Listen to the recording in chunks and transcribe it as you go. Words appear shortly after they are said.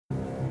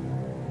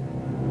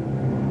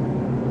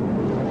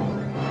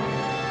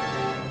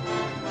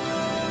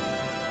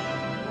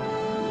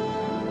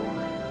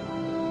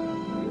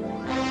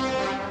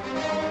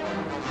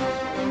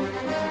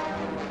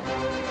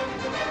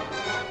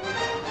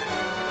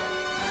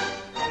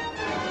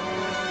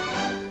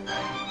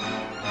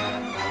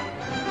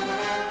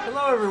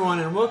Hello everyone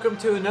and welcome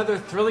to another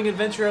thrilling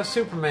adventure of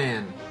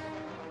Superman.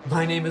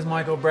 My name is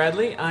Michael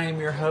Bradley, I am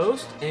your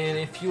host, and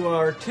if you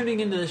are tuning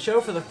into the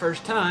show for the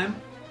first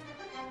time,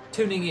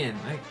 tuning in.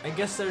 I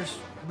guess there's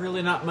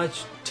really not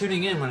much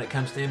tuning in when it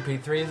comes to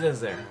MP3s,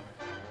 is there?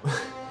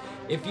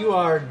 If you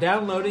are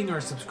downloading or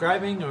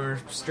subscribing or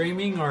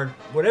streaming or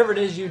whatever it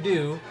is you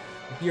do,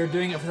 if you're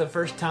doing it for the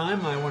first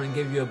time, I want to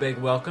give you a big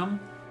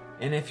welcome.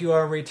 And if you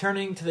are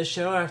returning to the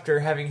show after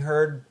having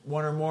heard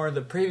one or more of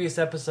the previous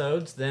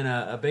episodes, then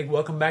a big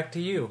welcome back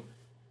to you.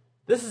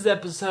 This is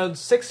episode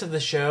 6 of the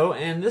show,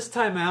 and this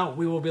time out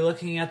we will be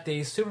looking at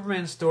the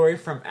Superman story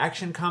from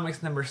Action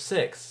Comics number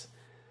 6.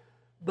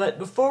 But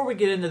before we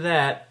get into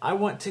that, I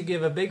want to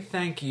give a big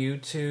thank you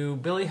to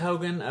Billy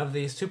Hogan of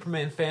the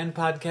Superman Fan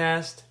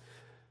Podcast,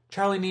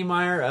 Charlie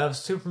Niemeyer of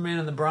Superman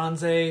in the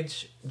Bronze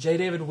Age, J.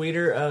 David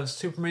Weeder of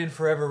Superman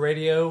Forever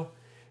Radio,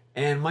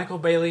 and Michael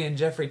Bailey and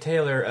Jeffrey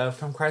Taylor of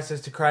From Crisis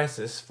to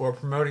Crisis for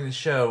promoting the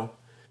show.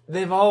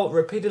 They've all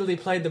repeatedly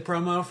played the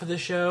promo for the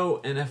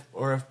show and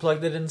have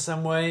plugged it in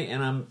some way,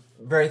 and I'm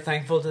very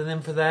thankful to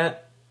them for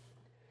that.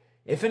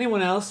 If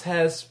anyone else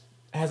has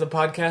a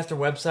podcast or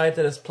website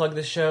that has plugged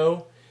the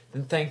show,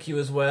 then thank you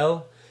as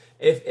well.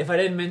 If I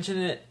didn't mention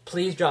it,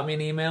 please drop me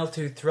an email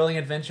to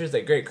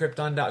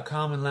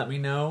thrillingadventures@greatkrypton.com and let me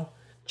know.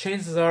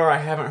 Chances are I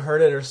haven't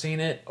heard it or seen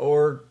it,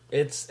 or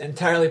it's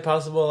entirely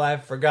possible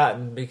I've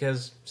forgotten,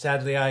 because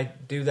sadly I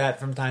do that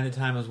from time to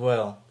time as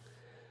well.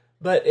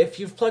 But if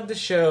you've plugged the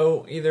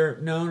show, either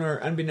known or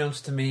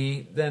unbeknownst to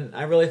me, then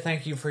I really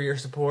thank you for your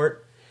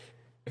support.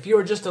 If you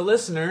are just a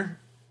listener,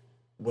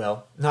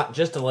 well, not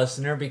just a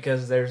listener,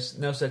 because there's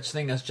no such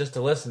thing as just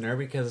a listener,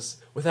 because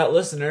without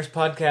listeners,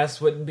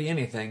 podcasts wouldn't be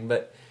anything.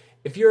 But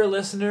if you're a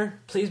listener,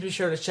 please be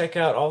sure to check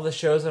out all the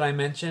shows that I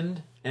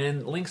mentioned,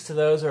 and links to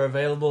those are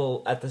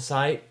available at the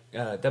site,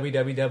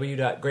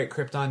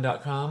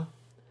 www.greatkrypton.com.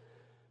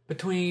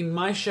 Between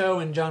my show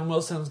and John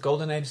Wilson's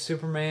Golden Age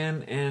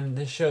Superman, and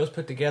the shows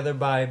put together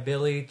by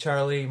Billy,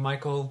 Charlie,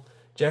 Michael,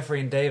 Jeffrey,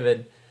 and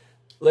David,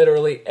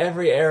 literally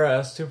every era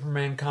of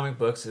Superman comic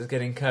books is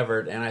getting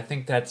covered, and I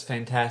think that's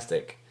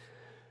fantastic.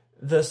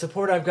 The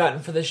support I've gotten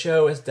for the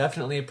show is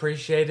definitely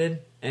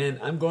appreciated, and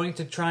I'm going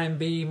to try and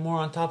be more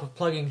on top of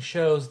plugging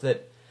shows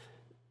that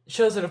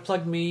have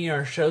plugged me,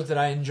 or shows that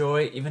I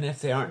enjoy, even if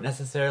they aren't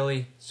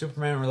necessarily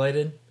Superman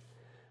related.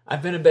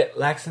 I've been a bit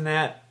lax in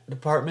that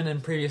department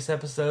in previous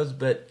episodes,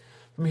 but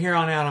from here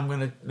on out I'm going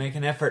to make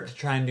an effort to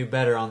try and do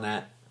better on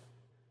that.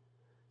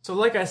 So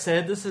like I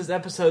said, this is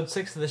episode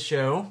 6 of the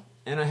show,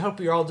 and I hope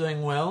you're all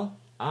doing well.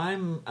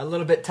 I'm a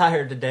little bit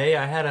tired today.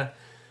 I had a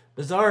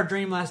bizarre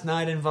dream last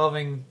night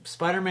involving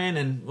Spider-Man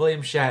and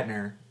William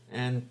Shatner,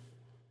 and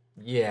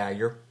yeah,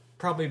 you're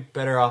probably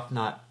better off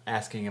not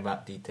asking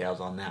about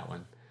details on that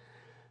one.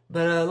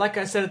 But like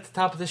I said at the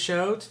top of the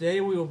show,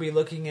 today we will be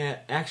looking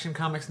at Action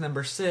Comics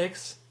number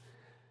 6.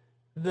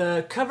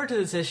 The cover to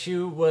this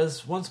issue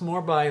was once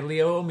more by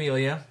Leo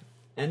Amelia,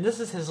 and this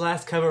is his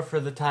last cover for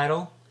the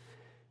title.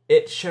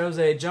 It shows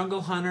a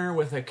jungle hunter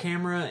with a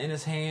camera in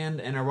his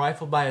hand and a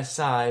rifle by his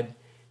side,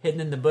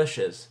 hidden in the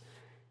bushes.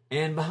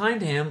 And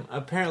behind him,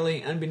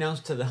 apparently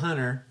unbeknownst to the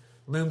hunter,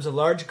 looms a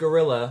large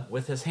gorilla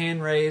with his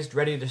hand raised,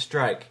 ready to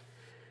strike.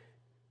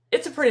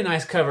 It's a pretty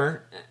nice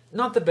cover.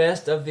 Not the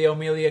best of the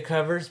Amelia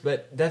covers,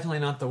 but definitely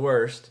not the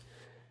worst.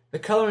 The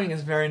coloring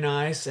is very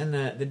nice, and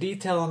the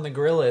detail on the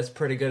gorilla is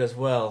pretty good as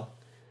well.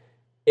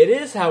 It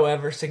is,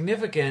 however,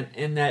 significant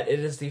in that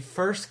it is the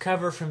first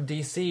cover from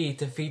DC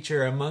to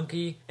feature a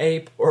monkey,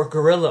 ape, or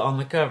gorilla on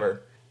the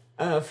cover.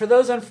 For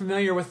those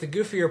unfamiliar with the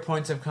goofier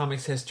points of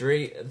comics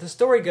history, the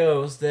story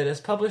goes that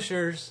as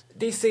publishers,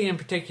 DC in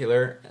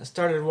particular,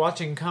 started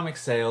watching comic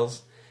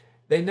sales,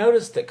 they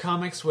noticed that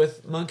comics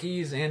with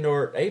monkeys and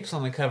or apes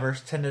on the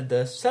covers tended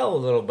to sell a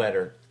little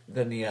better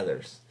than the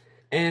others.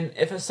 And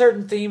if a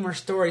certain theme or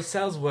story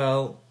sells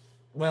well,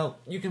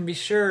 you can be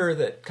sure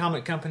that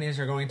comic companies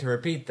are going to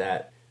repeat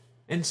that.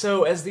 And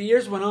so as the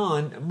years went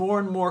on, more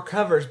and more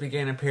covers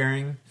began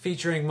appearing,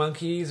 featuring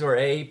monkeys or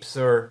apes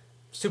or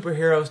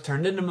superheroes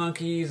turned into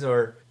monkeys,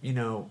 or,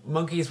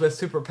 monkeys with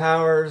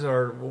superpowers,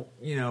 or,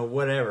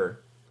 whatever.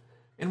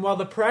 And while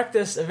the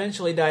practice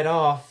eventually died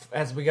off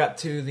as we got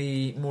to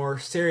the more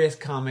serious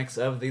comics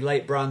of the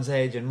late Bronze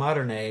Age and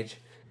Modern Age,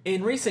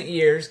 in recent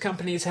years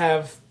companies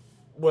have,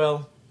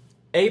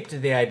 aped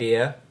the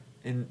idea,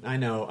 and I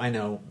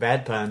know,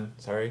 bad pun,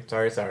 sorry,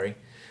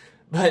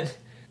 but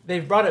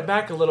they've brought it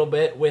back a little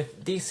bit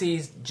with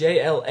DC's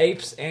JL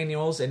Apes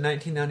annuals in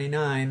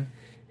 1999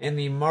 and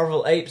the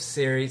Marvel Apes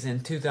series in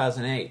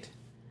 2008.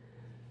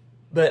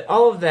 But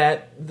all of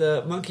that,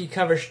 the monkey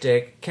cover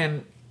shtick,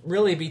 can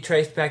really be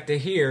traced back to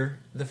here,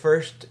 the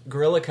first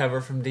gorilla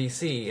cover from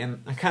DC,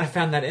 and I kind of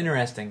found that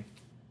interesting.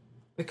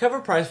 The cover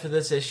price for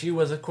this issue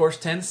was, of course,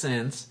 10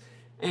 cents,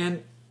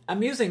 and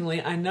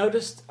amusingly, I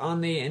noticed on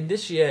the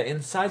indicia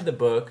inside the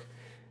book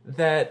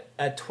that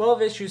a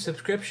 12-issue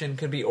subscription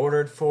could be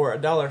ordered for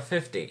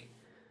 $1.50.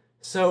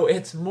 So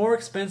it's more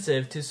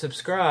expensive to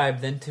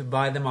subscribe than to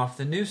buy them off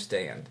the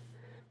newsstand.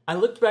 I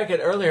looked back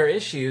at earlier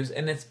issues,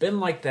 and it's been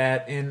like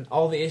that in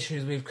all the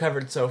issues we've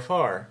covered so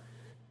far.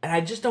 And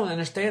I just don't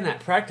understand that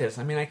practice.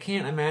 I mean, I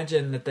can't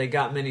imagine that they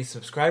got many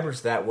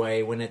subscribers that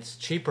way when it's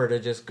cheaper to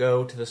just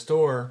go to the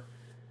store,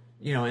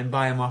 and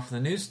buy them off the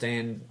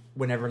newsstand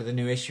whenever the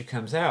new issue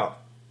comes out.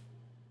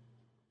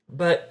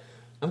 But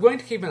I'm going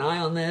to keep an eye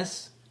on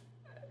this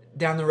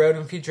down the road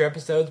in future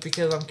episodes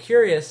because I'm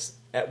curious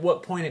at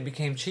what point it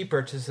became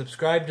cheaper to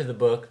subscribe to the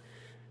book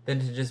than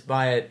to just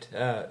buy it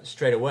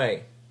straight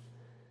away.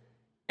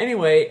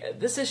 Anyway,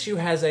 this issue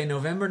has a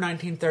November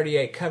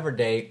 1938 cover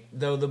date,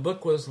 though the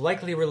book was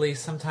likely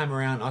released sometime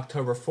around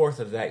October 4th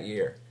of that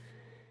year.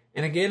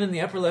 And again, in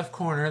the upper left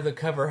corner, the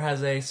cover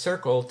has a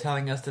circle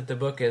telling us that the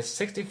book is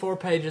 64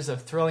 pages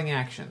of thrilling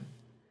action.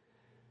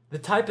 The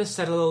type is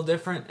set a little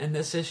different in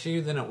this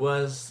issue than it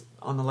was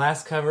on the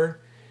last cover,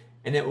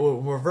 and it will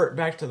revert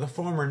back to the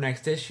former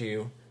next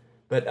issue,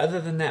 but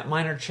other than that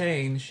minor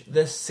change,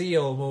 this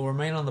seal will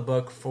remain on the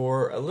book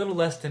for a little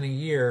less than a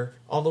year,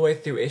 all the way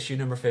through issue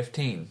number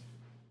 15.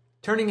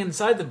 Turning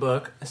inside the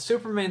book,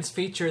 Superman's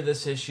feature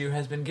this issue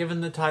has been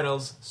given the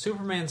titles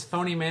Superman's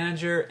Phony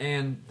Manager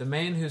and The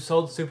Man Who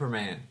Sold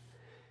Superman.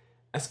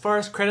 As far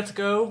as credits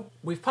go,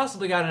 we've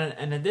possibly got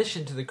an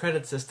addition to the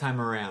credits this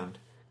time around.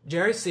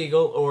 Jerry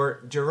Siegel,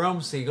 or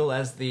Jerome Siegel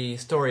as the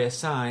story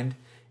assigned,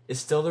 is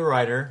still the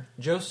writer.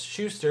 Joe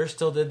Shuster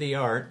still did the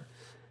art.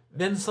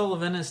 Ben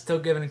Sullivan is still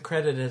given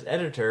credit as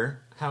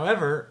editor.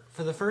 However,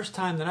 for the first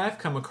time that I've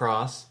come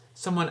across,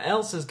 someone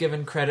else is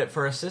given credit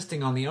for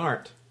assisting on the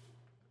art.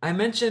 I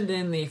mentioned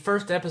in the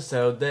first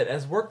episode that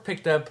as work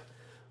picked up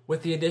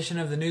with the addition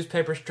of the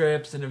newspaper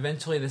strips and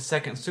eventually the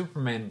second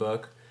Superman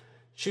book,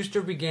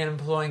 Shuster began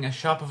employing a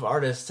shop of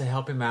artists to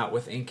help him out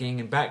with inking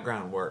and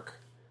background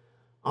work.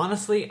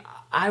 Honestly,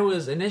 I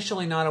was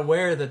initially not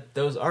aware that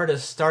those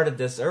artists started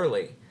this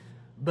early.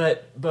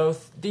 But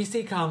both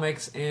DC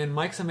Comics and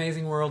Mike's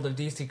Amazing World of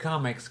DC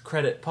Comics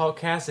credit Paul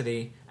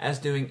Cassidy as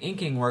doing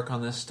inking work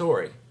on this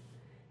story.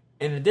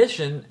 In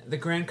addition, the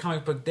Grand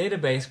Comic Book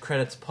Database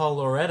credits Paul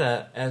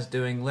Loretta as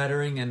doing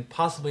lettering and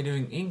possibly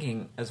doing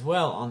inking as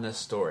well on this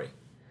story.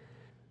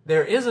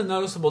 There is a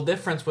noticeable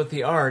difference with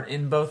the art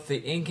in both the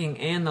inking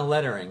and the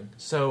lettering,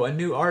 so a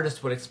new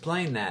artist would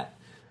explain that.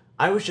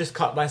 I was just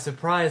caught by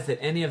surprise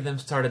that any of them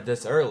started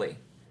this early.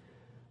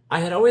 I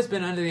had always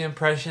been under the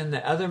impression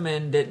that other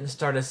men didn't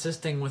start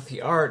assisting with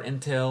the art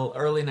until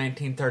early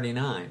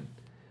 1939.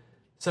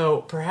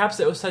 So perhaps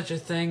it was such a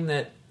thing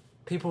that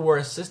people were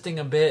assisting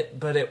a bit,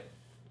 but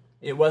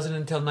it wasn't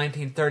until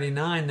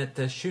 1939 that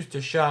the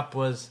Shuster shop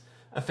was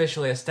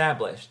officially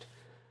established.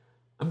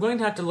 I'm going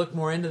to have to look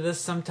more into this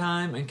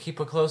sometime and keep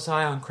a close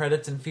eye on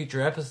credits in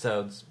future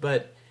episodes,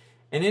 but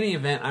in any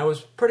event, I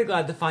was pretty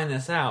glad to find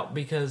this out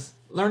because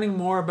learning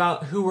more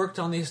about who worked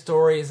on these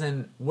stories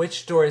and which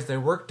stories they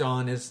worked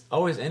on is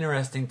always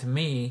interesting to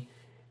me,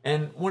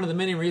 and one of the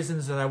many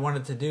reasons that I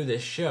wanted to do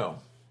this show.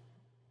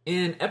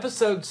 In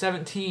episode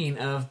 17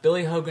 of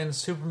Billy Hogan's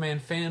Superman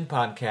Fan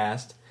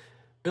Podcast,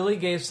 Billy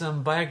gave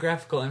some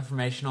biographical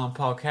information on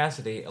Paul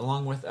Cassidy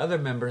along with other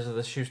members of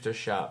the Shuster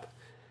Shop.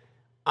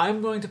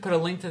 I'm going to put a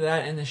link to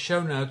that in the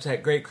show notes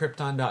at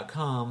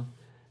greatkrypton.com,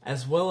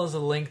 as well as a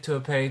link to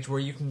a page where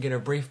you can get a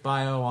brief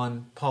bio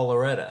on Paul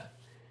Loretta.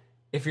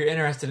 If you're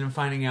interested in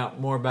finding out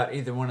more about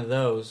either one of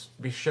those,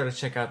 be sure to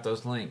check out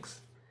those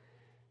links.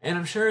 And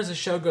I'm sure as the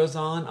show goes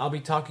on, I'll be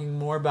talking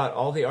more about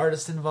all the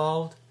artists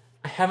involved.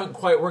 I haven't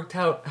quite worked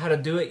out how to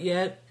do it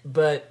yet,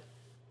 but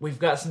we've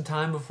got some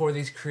time before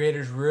these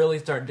creators really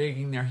start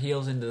digging their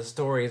heels into the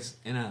stories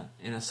in a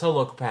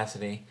solo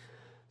capacity.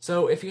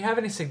 So if you have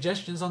any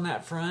suggestions on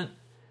that front,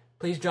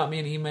 please drop me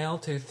an email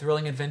to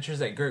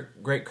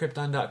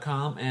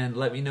thrillingadventures@greatkrypton.com and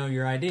let me know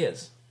your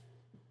ideas.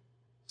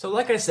 So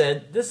like I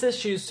said, this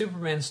issue's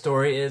Superman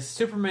story is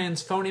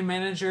Superman's Phony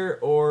Manager,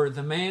 or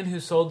The Man Who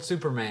Sold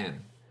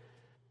Superman.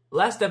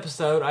 Last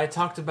episode, I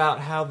talked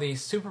about how the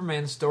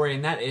Superman story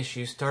in that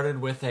issue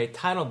started with a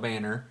title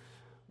banner,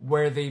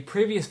 where the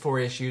previous 4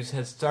 issues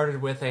had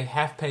started with a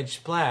half-page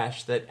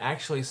splash that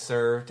actually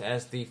served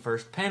as the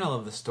first panel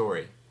of the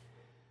story.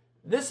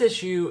 This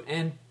issue,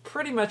 and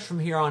pretty much from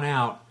here on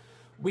out,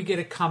 we get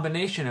a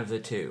combination of the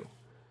two.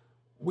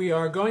 We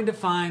are going to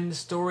find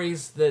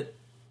stories that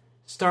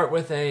start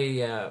with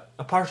a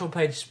partial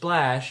page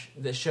splash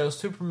that shows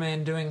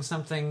Superman doing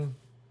something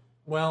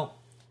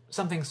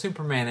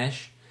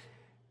Supermanish,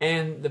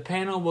 and the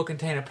panel will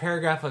contain a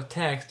paragraph of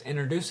text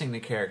introducing the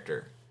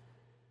character.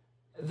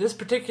 This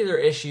particular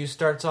issue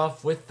starts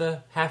off with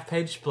the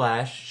half-page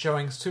splash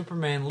showing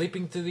Superman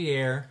leaping through the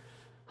air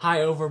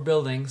high over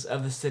buildings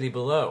of the city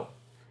below.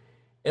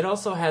 It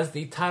also has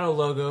the title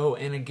logo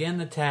and again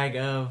the tag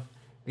of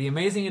The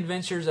Amazing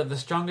Adventures of the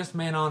Strongest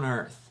Man on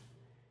Earth.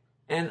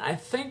 And I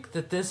think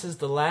that this is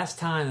the last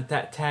time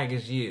that tag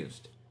is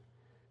used.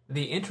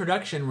 The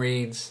introduction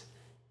reads,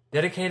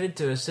 "Dedicated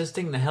to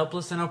assisting the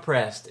helpless and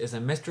oppressed is a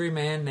mystery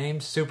man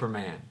named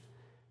Superman.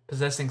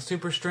 Possessing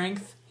super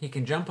strength, he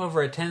can jump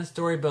over a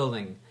 10-story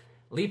building,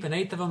 leap an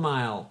eighth of a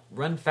mile,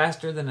 run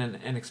faster than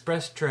an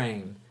express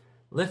train,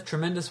 lift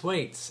tremendous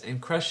weights,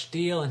 and crush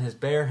steel in his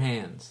bare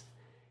hands.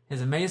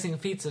 His amazing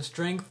feats of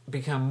strength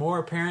become more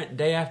apparent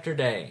day after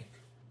day."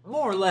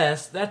 More or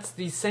less, that's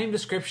the same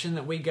description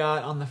that we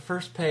got on the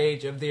first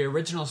page of the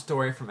original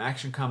story from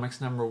Action Comics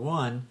number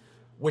 1,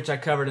 which I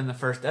covered in the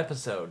first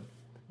episode.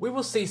 We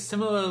will see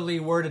similarly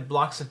worded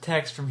blocks of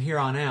text from here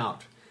on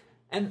out,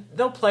 and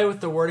they'll play with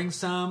the wording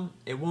some.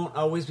 It won't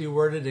always be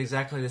worded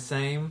exactly the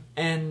same,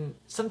 and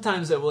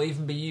sometimes it will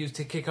even be used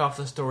to kick off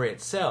the story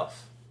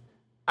itself.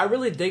 I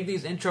really dig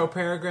these intro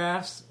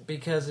paragraphs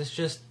because it's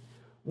just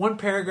one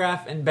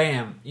paragraph and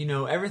bam, you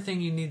know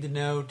everything you need to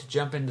know to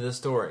jump into the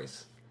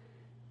stories.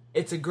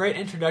 It's a great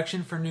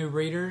introduction for new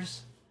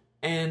readers,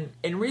 and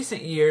in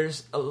recent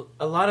years,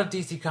 a lot of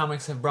DC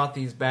Comics have brought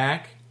these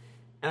back,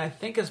 and I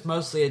think it's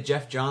mostly a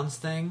Geoff Johns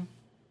thing.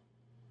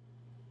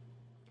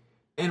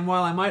 And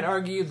while I might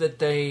argue that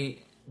they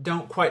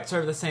don't quite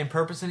serve the same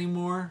purpose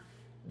anymore,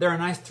 they're a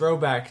nice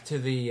throwback to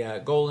the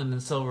Golden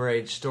and Silver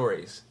Age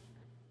stories.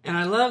 And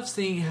I love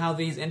seeing how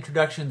these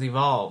introductions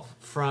evolve,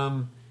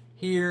 from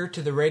here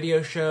to the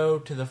radio show,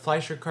 to the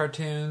Fleischer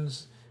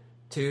cartoons,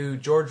 to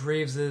George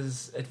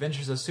Reeves's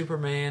Adventures of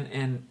Superman,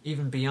 and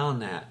even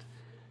beyond that.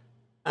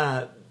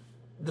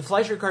 The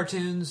Fleischer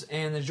cartoons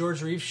and the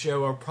George Reeves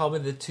show are probably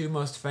the two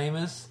most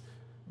famous,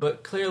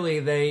 but clearly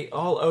they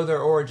all owe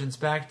their origins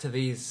back to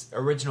these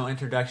original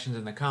introductions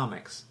in the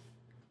comics.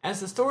 As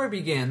the story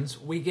begins,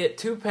 we get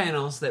two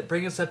panels that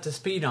bring us up to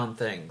speed on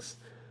things.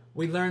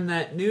 We learn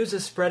that news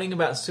is spreading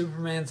about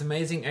Superman's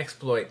amazing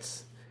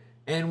exploits,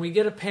 and we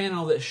get a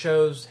panel that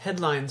shows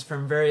headlines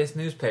from various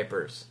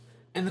newspapers.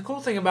 And the cool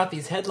thing about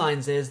these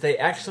headlines is they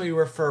actually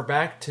refer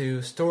back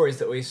to stories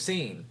that we've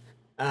seen.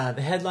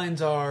 The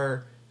headlines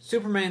are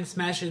Superman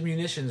smashes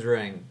munitions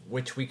ring,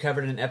 which we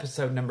covered in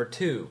episode number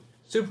 2.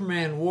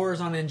 Superman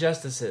wars on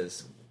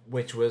injustices,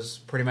 which was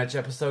pretty much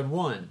episode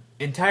 1.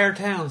 Entire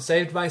town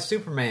saved by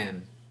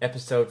Superman,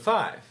 episode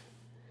 5.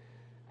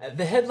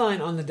 The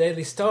headline on the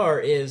Daily Star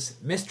is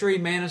Mystery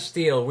Man of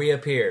Steel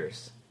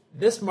reappears.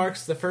 This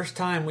marks the first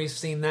time we've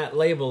seen that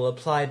label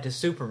applied to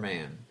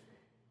Superman.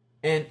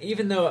 And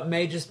even though it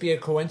may just be a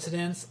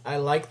coincidence, I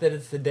like that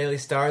it's the Daily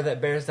Star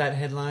that bears that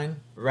headline,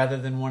 rather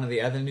than one of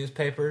the other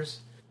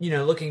newspapers. You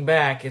know, looking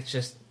back,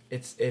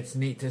 it's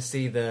neat to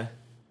see the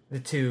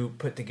two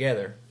put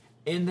together.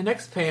 In the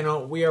next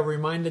panel, we are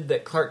reminded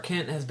that Clark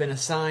Kent has been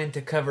assigned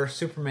to cover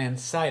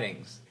Superman's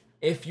sightings.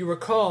 If you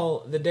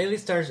recall, the Daily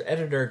Star's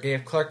editor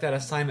gave Clark that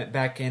assignment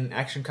back in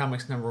Action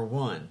Comics number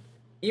 1.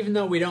 Even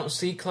though we don't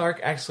see Clark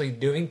actually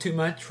doing too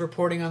much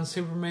reporting on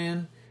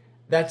Superman,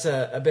 that's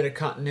a bit of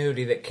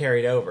continuity that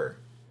carried over.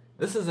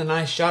 This is a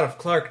nice shot of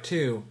Clark,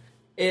 too.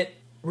 It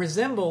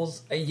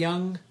resembles a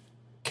young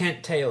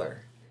Kent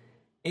Taylor.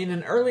 In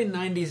an early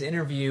 90s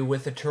interview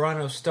with the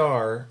Toronto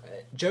Star,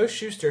 Joe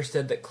Shuster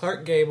said that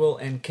Clark Gable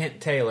and Kent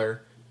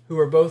Taylor, who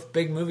were both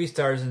big movie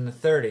stars in the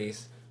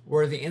 30s,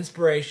 were the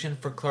inspiration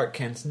for Clark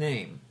Kent's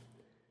name.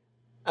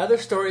 Other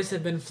stories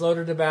have been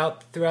floated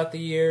about throughout the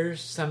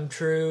years, some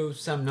true,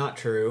 some not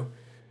true,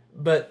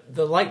 but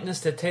the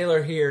likeness to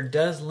Taylor here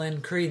does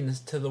lend credence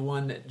to the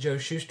one that Joe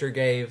Shuster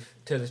gave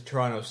to the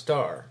Toronto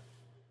Star.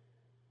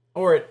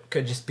 Or it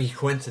could just be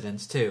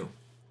coincidence, too.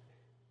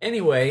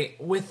 Anyway,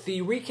 with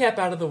the recap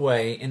out of the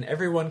way and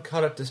everyone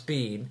caught up to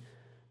speed,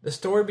 the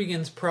story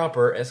begins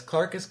proper as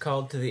Clark is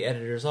called to the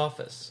editor's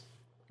office.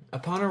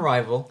 Upon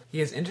arrival, he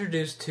is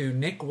introduced to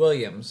Nick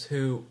Williams,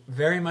 who,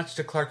 very much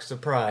to Clark's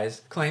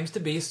surprise, claims to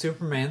be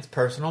Superman's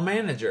personal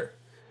manager.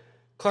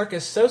 Clark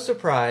is so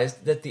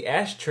surprised that the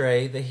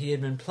ashtray that he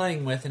had been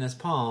playing with in his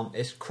palm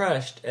is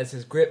crushed as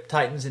his grip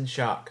tightens in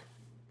shock.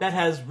 That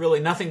has really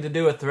nothing to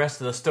do with the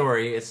rest of the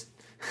story. It's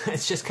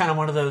just kind of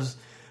one of those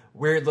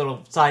weird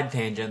little side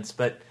tangents,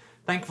 but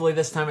thankfully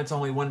this time it's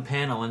only one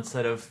panel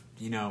instead of,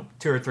 2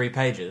 or 3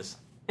 pages.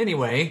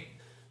 Anyway,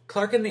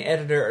 Clark and the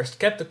editor are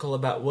skeptical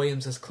about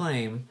Williams'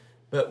 claim,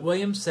 but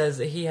Williams says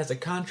that he has a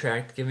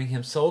contract giving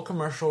him sole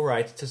commercial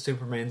rights to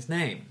Superman's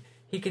name.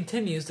 He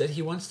continues that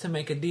he wants to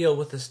make a deal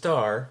with the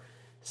Star,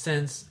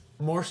 since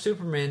more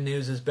Superman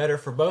news is better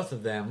for both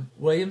of them.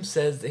 Williams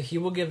says that he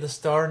will give the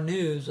Star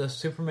news of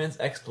Superman's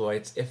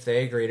exploits if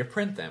they agree to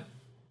print them.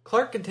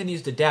 Clark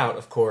continues to doubt,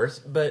 of course,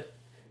 but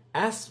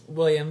asks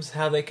Williams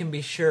how they can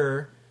be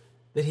sure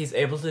that he's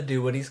able to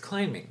do what he's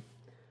claiming.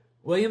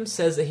 Williams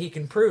says that he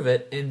can prove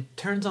it and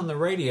turns on the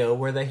radio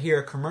where they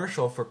hear a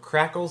commercial for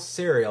Crackle's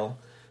Cereal,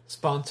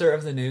 sponsor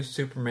of the new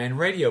Superman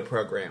radio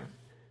program.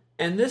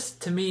 And this,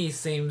 to me,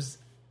 seems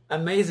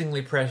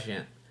amazingly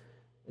prescient.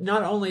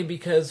 Not only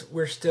because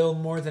we're still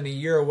more than a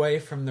year away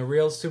from the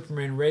real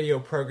Superman radio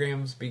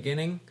program's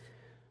beginning,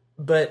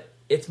 but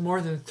it's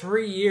more than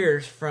 3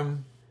 years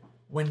from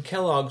when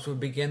Kellogg's would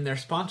begin their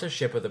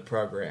sponsorship of the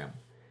program.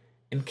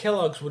 And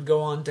Kellogg's would go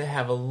on to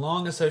have a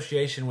long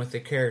association with the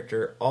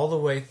character all the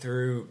way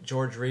through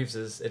George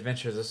Reeves's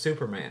Adventures of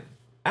Superman.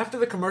 After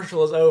the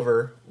commercial is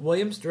over,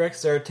 Williams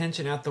directs their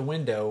attention out the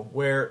window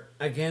where,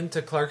 again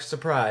to Clark's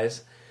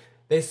surprise,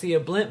 they see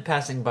a blimp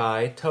passing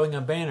by towing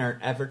a banner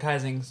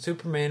advertising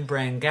Superman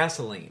brand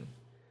gasoline.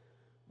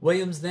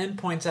 Williams then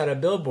points out a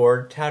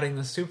billboard touting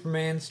the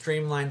Superman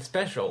Streamline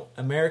Special,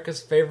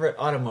 America's favorite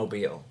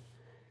automobile.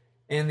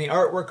 and the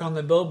artwork on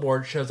the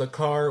billboard shows a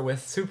car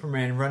with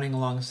Superman running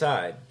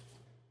alongside.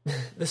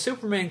 The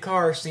Superman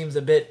car seems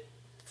a bit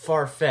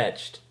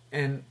far-fetched,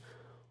 and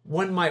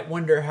one might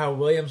wonder how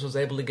Williams was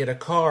able to get a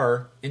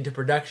car into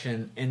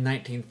production in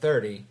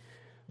 1930,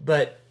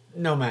 but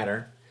no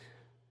matter.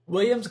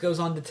 Williams goes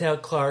on to tell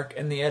Clark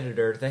and the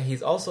editor that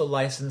he's also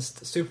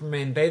licensed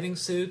Superman bathing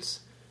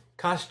suits,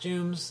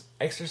 costumes,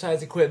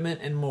 exercise equipment,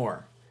 and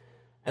more,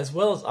 as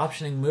well as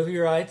optioning movie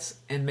rights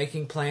and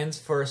making plans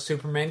for a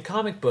Superman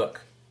comic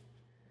book.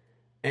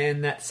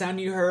 And that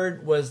sound you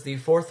heard was the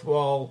fourth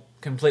wall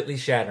completely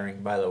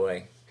shattering, by the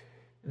way.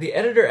 The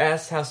editor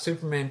asks how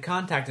Superman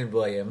contacted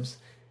Williams,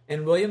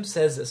 and Williams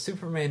says that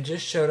Superman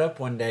just showed up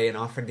one day and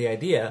offered the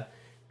idea,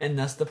 and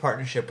thus the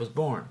partnership was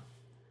born.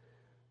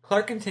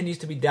 Clark continues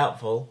to be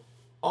doubtful,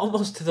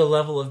 almost to the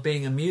level of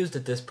being amused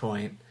at this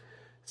point,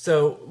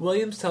 so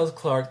Williams tells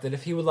Clark that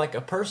if he would like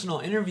a personal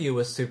interview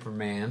with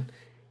Superman,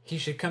 he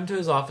should come to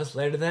his office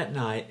later that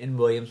night and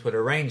Williams would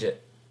arrange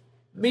it.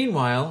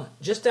 Meanwhile,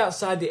 just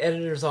outside the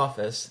editor's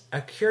office, a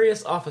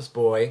curious office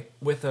boy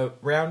with a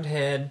round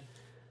head,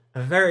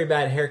 a very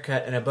bad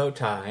haircut, and a bow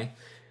tie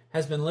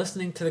has been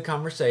listening to the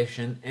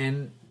conversation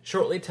and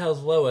shortly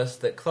tells Lois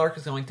that Clark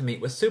is going to meet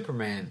with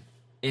Superman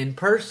in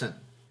person.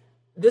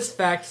 This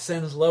fact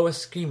sends Lois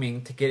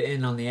scheming to get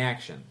in on the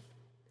action.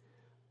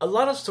 A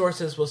lot of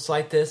sources will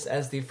cite this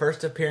as the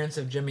first appearance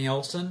of Jimmy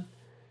Olsen.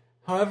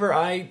 However,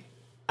 I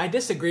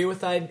disagree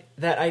with that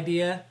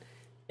idea,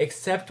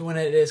 except when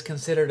it is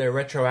considered a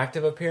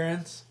retroactive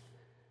appearance.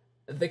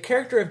 The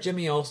character of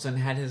Jimmy Olsen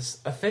had his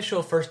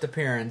official first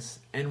appearance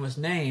and was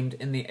named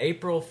in the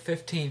April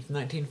 15th,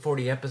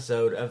 1940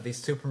 episode of the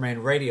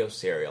Superman radio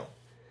serial.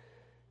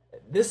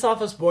 This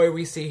office boy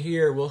we see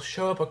here will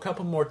show up a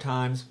couple more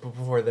times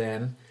before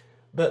then,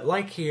 but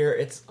like here,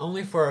 it's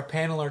only for a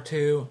panel or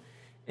two,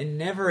 and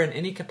never in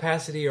any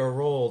capacity or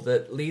role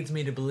that leads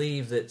me to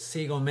believe that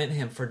Siegel meant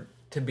him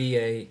to be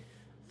a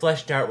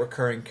fleshed-out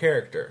recurring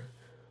character,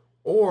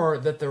 or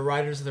that the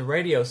writers of the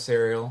radio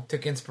serial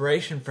took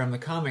inspiration from the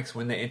comics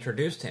when they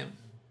introduced him.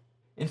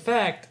 In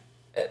fact,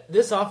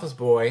 this office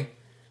boy,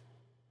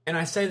 and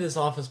I say this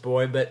office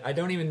boy, but I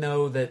don't even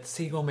know that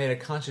Siegel made a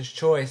conscious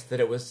choice that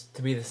it was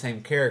to be the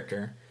same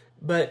character,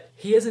 but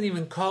he isn't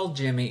even called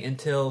Jimmy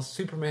until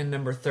Superman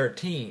number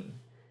 13,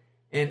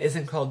 and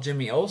isn't called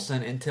Jimmy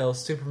Olsen until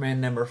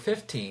Superman number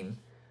 15,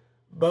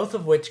 both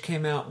of which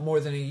came out more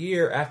than a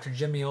year after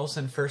Jimmy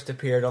Olsen first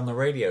appeared on the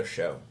radio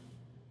show.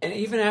 And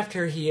even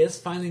after he is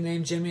finally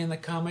named Jimmy in the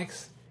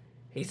comics,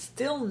 he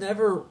still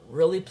never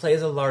really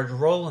plays a large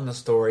role in the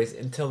stories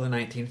until the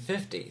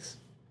 1950s.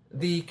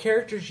 The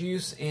character's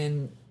use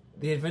in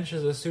The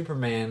Adventures of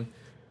Superman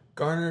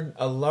garnered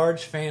a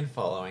large fan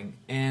following,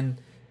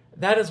 and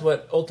that is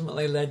what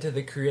ultimately led to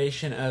the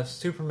creation of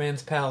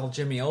Superman's pal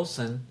Jimmy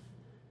Olsen,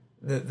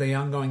 the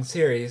ongoing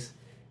series,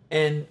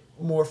 and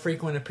more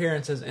frequent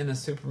appearances in the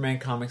Superman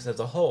comics as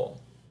a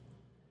whole.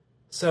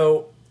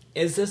 So,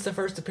 is this the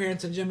first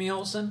appearance of Jimmy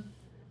Olsen?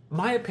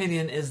 My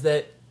opinion is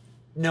that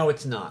no,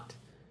 it's not.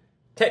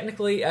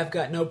 Technically, I've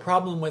got no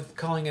problem with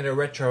calling it a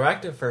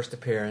retroactive first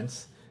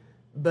appearance,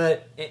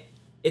 but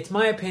it's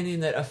my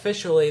opinion that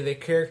officially the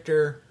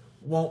character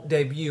won't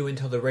debut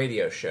until the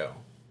radio show.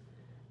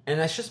 And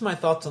that's just my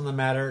thoughts on the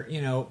matter.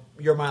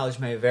 Your mileage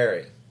may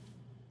vary.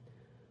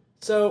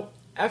 So,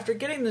 after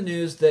getting the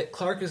news that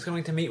Clark is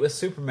going to meet with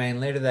Superman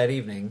later that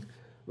evening,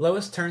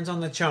 Lois turns on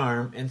the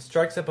charm and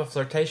strikes up a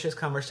flirtatious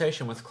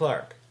conversation with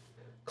Clark.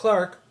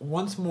 Clark,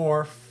 once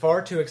more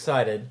far too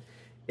excited,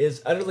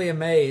 is utterly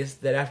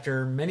amazed that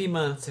after many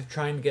months of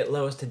trying to get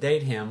Lois to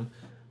date him,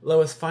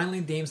 Lois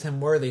finally deems him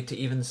worthy to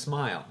even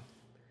smile.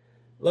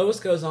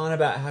 Lois goes on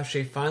about how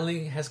she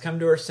finally has come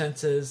to her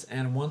senses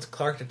and wants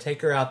Clark to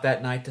take her out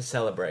that night to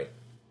celebrate.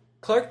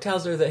 Clark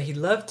tells her that he'd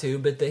love to,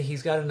 but that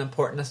he's got an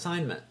important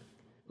assignment.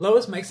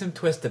 Lois makes him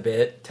twist a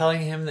bit, telling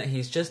him that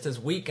he's just as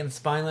weak and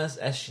spineless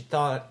as she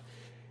thought,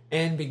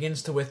 and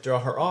begins to withdraw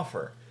her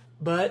offer.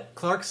 But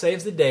Clark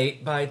saves the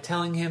date by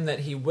telling him that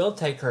he will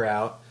take her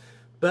out,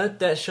 but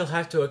that she'll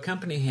have to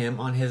accompany him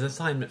on his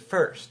assignment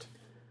first.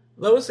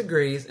 Lois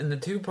agrees, and the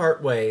two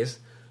part ways,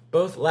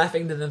 both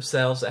laughing to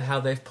themselves at how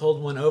they've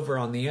pulled one over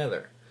on the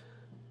other.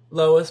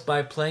 Lois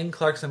by playing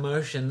Clark's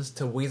emotions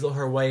to weasel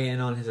her way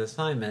in on his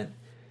assignment,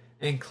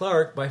 and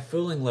Clark by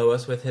fooling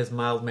Lois with his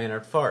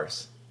mild-mannered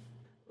farce.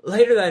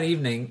 Later that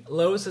evening,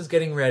 Lois is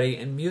getting ready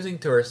and musing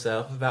to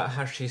herself about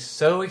how she's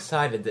so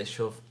excited that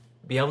she'll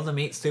be able to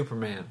meet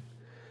Superman.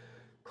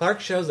 Clark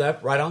shows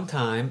up right on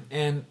time,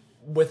 and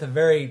with a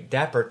very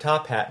dapper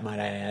top hat, might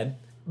I add,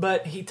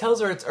 but he tells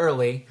her it's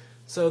early,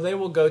 so they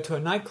will go to a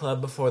nightclub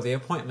before the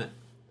appointment.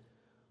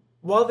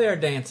 While they are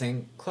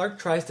dancing, Clark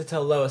tries to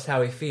tell Lois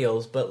how he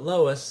feels, but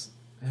Lois,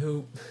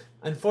 who,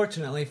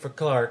 unfortunately for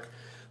Clark,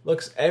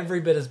 looks every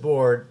bit as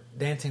bored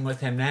dancing with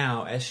him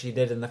now as she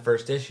did in the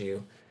first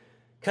issue,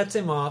 cuts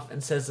him off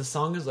and says the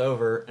song is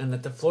over and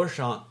that the floor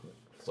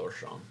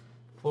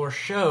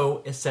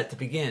show is set to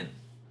begin.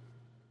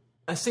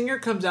 A singer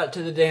comes out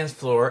to the dance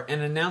floor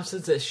and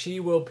announces that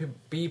she will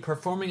be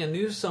performing a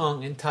new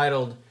song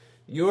entitled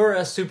 "You're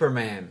a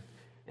Superman,"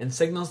 and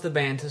signals the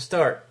band to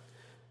start.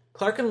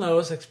 Clark and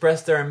Lois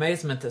express their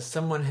amazement that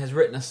someone has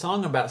written a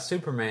song about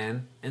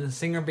Superman, and the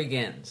singer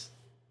begins.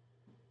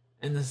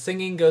 And the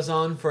singing goes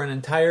on for an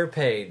entire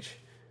page,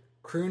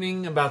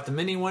 crooning about the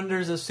many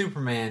wonders of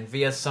Superman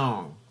via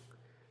song.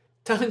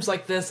 Times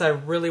like this, I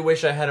really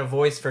wish I had a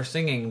voice for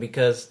singing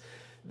because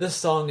this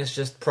song is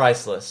just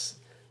priceless.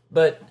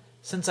 But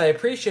since I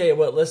appreciate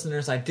what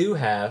listeners I do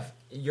have,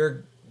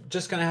 you're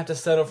just going to have to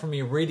settle for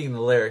me reading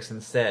the lyrics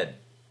instead.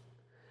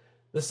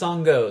 The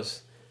song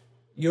goes,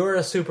 "You're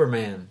a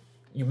Superman.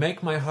 You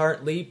make my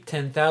heart leap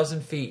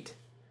 10,000 feet.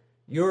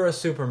 You're a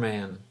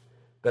Superman.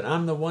 But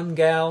I'm the one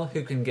gal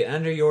who can get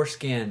under your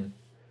skin.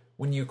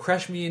 When you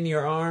crush me in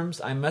your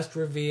arms, I must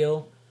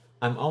reveal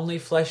I'm only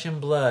flesh and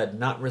blood,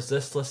 not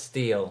resistless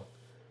steel.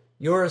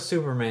 You're a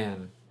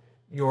Superman.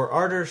 Your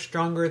ardor's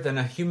stronger than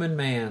a human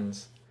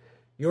man's.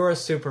 You're a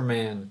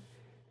Superman.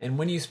 And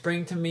when you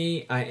spring to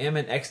me, I am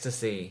in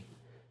ecstasy.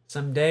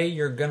 Someday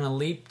you're gonna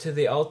leap to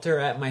the altar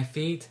at my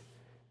feet.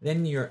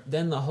 Then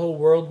the whole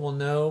world will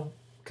know,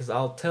 'cause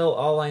I'll tell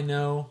all I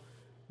know,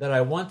 that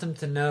I want them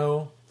to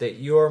know that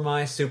you're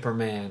my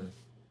Superman."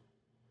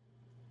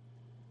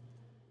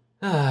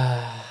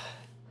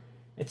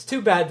 It's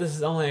too bad this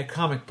is only a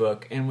comic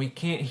book and we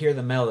can't hear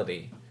the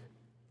melody.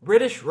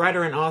 British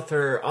writer and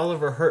author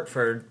Oliver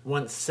Hertford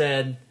once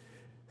said,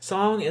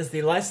 "Song is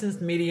the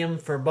licensed medium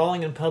for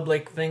bawling in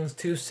public things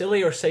too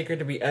silly or sacred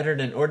to be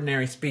uttered in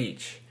ordinary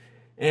speech."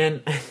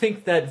 And I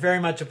think that very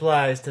much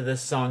applies to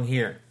this song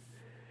here.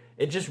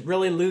 It just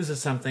really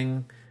loses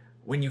something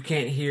when you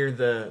can't hear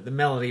the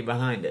melody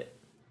behind it.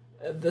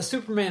 The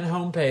Superman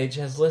homepage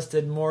has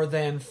listed more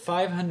than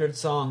 500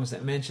 songs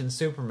that mention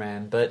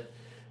Superman, but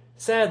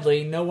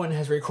sadly, no one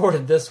has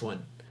recorded this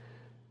one.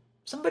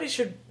 Somebody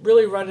should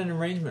really write an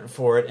arrangement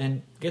for it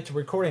and get to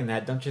recording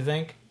that, don't you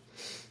think?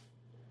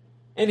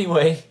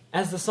 Anyway,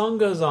 as the song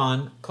goes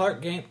on,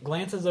 Clark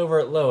glances over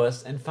at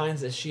Lois and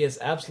finds that she is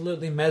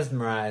absolutely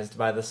mesmerized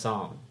by the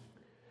song.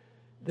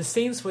 The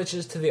scene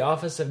switches to the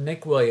office of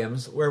Nick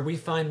Williams, where we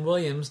find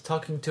Williams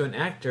talking to an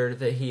actor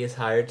that he has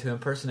hired to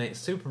impersonate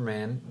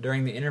Superman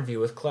during the interview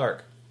with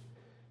Clark.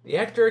 The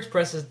actor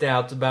expresses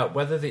doubts about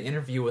whether the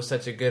interview was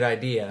such a good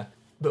idea,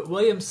 but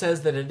Williams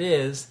says that it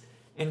is,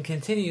 and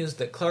continues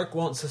that Clark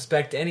won't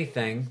suspect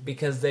anything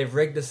because they've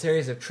rigged a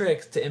series of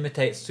tricks to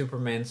imitate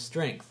Superman's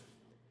strength.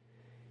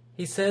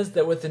 He says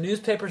that with the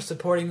newspapers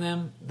supporting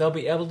them, they'll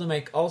be able to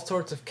make all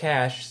sorts of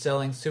cash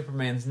selling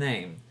Superman's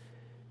name.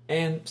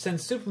 And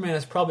since Superman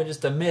is probably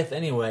just a myth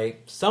anyway,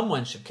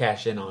 someone should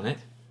cash in on it.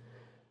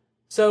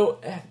 So,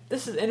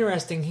 this is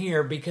interesting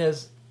here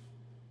because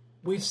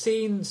we've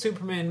seen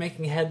Superman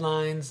making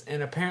headlines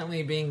and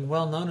apparently being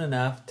well known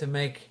enough to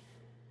make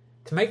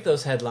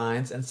those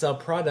headlines and sell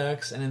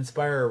products and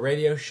inspire a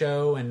radio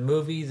show and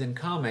movies and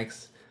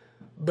comics,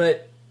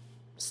 but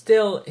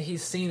still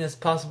he's seen as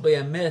possibly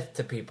a myth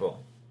to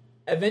people.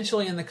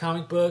 Eventually in the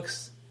comic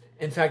books,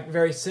 in fact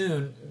very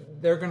soon,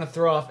 they're going to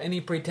throw off any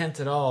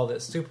pretense at all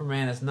that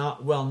Superman is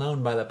not well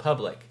known by the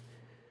public.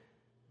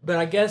 But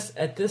I guess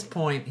at this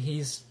point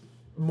he's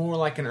more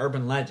like an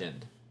urban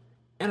legend.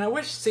 And I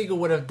wish Siegel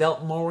would have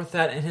dealt more with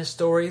that in his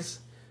stories.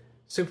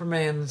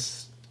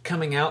 Superman's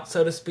coming out,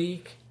 so to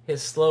speak,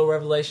 his slow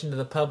revelation to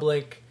the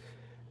public,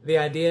 the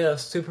idea of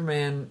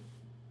Superman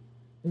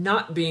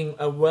not being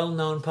a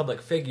well-known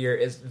public figure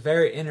is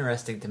very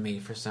interesting to me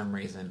for some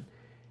reason.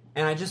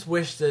 And I just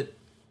wish that,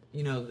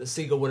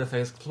 Siegel would have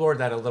explored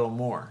that a little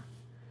more.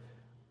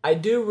 I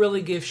do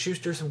really give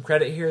Shuster some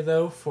credit here,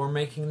 though, for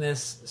making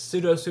this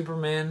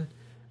pseudo-Superman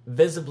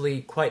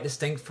visibly quite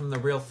distinct from the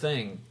real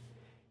thing.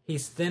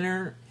 He's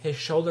thinner, his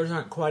shoulders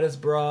aren't quite as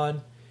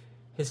broad,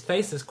 his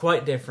face is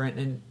quite different,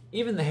 and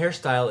even the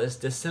hairstyle is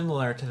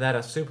dissimilar to that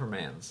of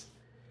Superman's.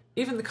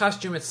 Even the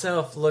costume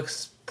itself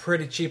looks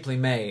pretty cheaply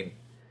made,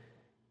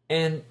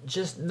 and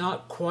just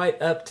not quite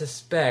up to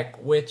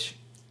spec, which,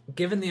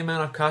 given the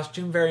amount of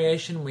costume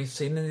variation we've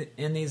seen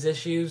in these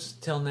issues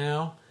till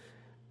now,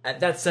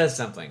 that says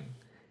something.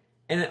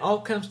 And it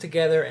all comes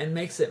together and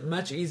makes it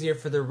much easier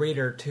for the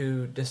reader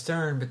to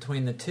discern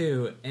between the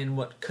two in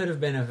what could have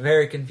been a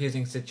very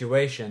confusing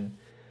situation,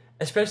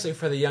 especially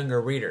for the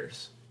younger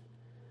readers.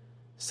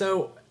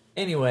 So,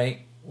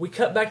 anyway, we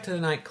cut back to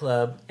the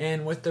nightclub,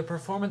 and with the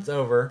performance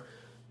over,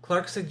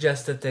 Clark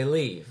suggests that they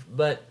leave,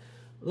 but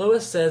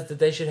Lois says that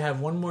they should have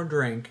one more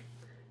drink,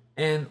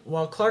 and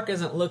while Clark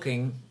isn't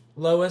looking,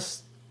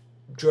 Lois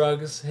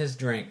drugs his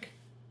drink.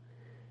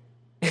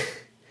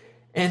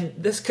 And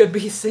this could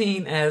be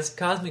seen as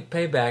cosmic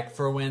payback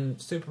for when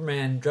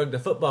Superman drugged a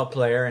football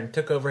player and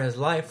took over his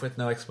life with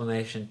no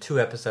explanation 2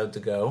 episodes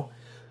ago.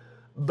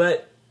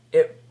 But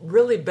it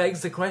really begs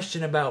the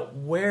question about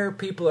where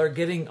people are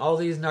getting all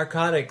these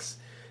narcotics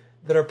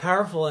that are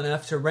powerful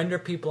enough to render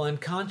people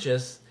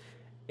unconscious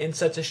in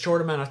such a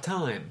short amount of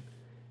time.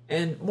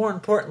 And more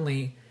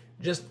importantly,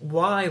 just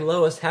why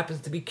Lois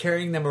happens to be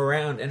carrying them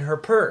around in her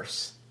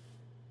purse.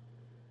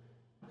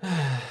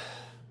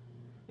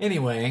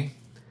 Anyway,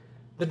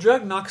 the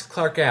drug knocks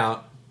Clark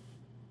out.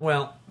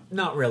 Well,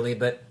 not really,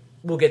 but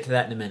we'll get to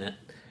that in a minute.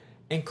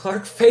 And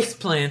Clark face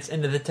plants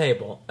into the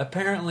table,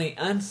 apparently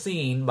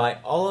unseen by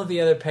all of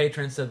the other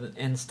patrons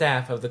and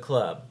staff of the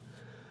club.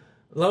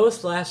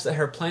 Lois laughs that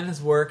her plan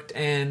has worked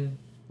and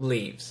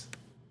leaves.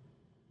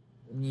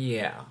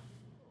 Yeah.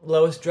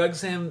 Lois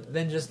drugs him,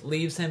 then just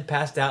leaves him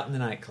passed out in the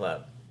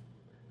nightclub.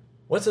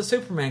 What's a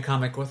Superman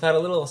comic without a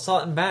little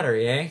assault and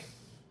battery, eh?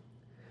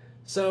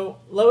 So,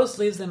 Lois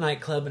leaves the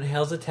nightclub and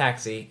hails a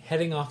taxi,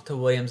 heading off to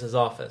Williams'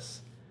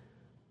 office.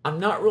 I'm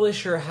not really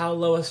sure how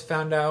Lois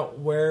found out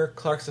where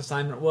Clark's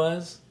assignment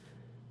was.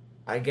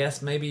 I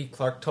guess maybe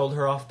Clark told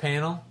her off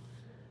panel.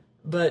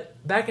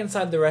 But back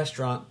inside the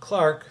restaurant,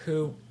 Clark,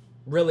 who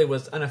really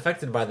was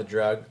unaffected by the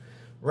drug,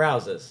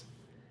 rouses.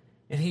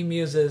 And he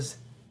muses,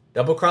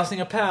 double-crossing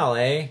a pal,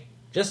 eh?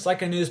 Just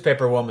like a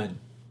newspaper woman.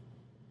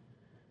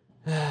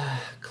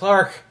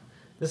 Clark,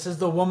 this is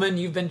the woman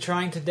you've been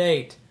trying to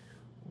date.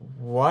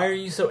 Why are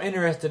you so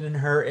interested in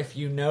her if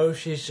you know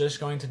she's just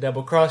going to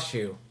double-cross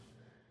you?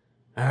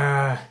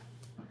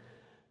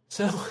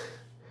 So,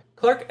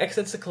 Clark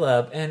exits the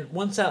club and,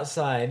 once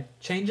outside,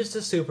 changes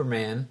to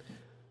Superman,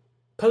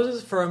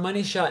 poses for a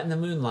money shot in the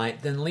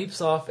moonlight, then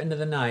leaps off into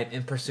the night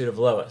in pursuit of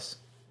Lois.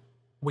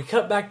 We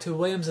cut back to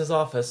Williams'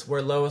 office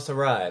where Lois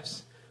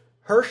arrives.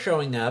 Her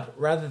showing up,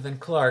 rather than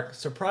Clark,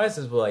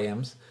 surprises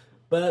Williams,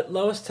 but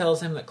Lois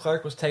tells him that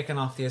Clark was taken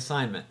off the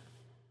assignment.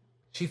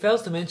 She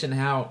fails to mention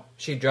how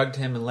she drugged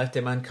him and left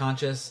him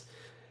unconscious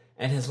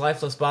and his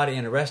lifeless body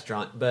in a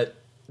restaurant, but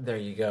there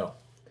you go.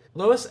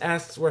 Lois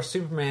asks where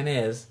Superman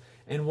is,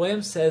 and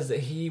Williams says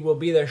that he will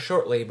be there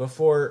shortly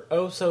before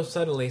so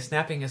subtly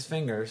snapping his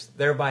fingers,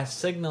 thereby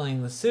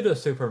signaling the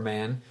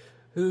pseudo-Superman,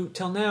 who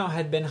till now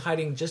had been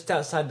hiding just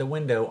outside the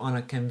window on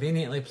a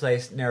conveniently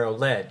placed narrow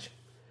ledge.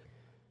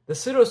 The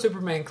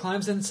pseudo-Superman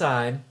climbs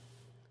inside,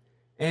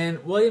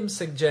 and Williams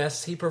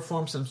suggests he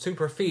perform some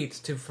super feats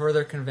to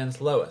further convince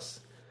Lois.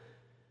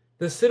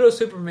 The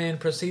pseudo-Superman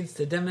proceeds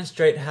to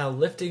demonstrate how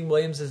lifting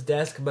Williams'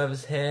 desk above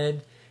his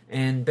head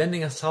and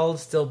bending a solid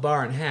steel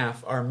bar in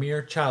half are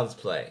mere child's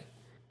play.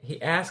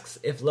 He asks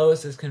if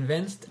Lois is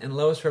convinced, and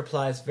Lois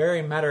replies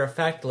very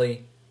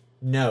matter-of-factly,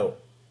 no.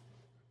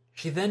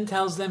 She then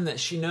tells them that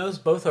she knows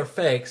both are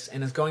fakes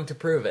and is going to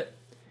prove it.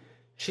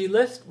 She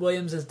lifts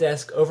Williams'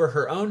 desk over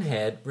her own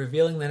head,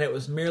 revealing that it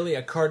was merely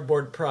a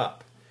cardboard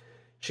prop.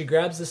 She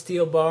grabs the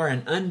steel bar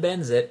and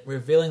unbends it,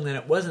 revealing that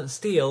it wasn't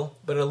steel,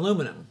 but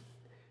aluminum.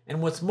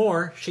 And what's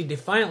more, she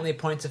defiantly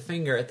points a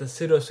finger at the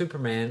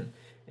pseudo-Superman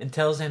and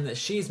tells him that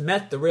she's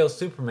met the real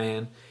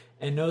Superman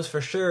and knows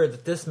for sure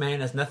that this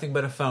man is nothing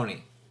but a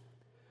phony.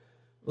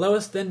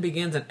 Lois then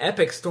begins an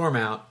epic storm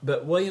out,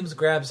 but Williams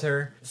grabs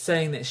her,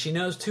 saying that she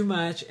knows too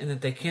much and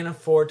that they can't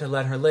afford to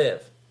let her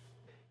live.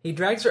 He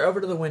drags her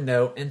over to the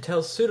window and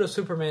tells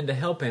Pseudo-Superman to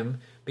help him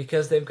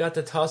because they've got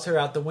to toss her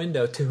out the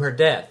window to her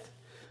death.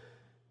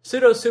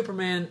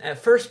 Pseudo-Superman at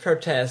first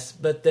protests,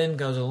 but then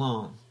goes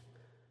along.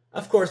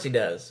 Of course he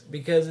does,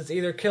 because it's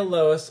either kill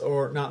Lois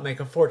or not make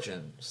a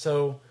fortune,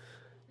 so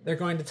they're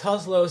going to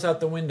toss Lois out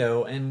the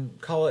window and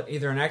call it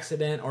either an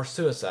accident or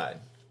suicide.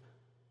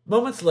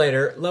 Moments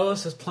later,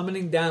 Lois is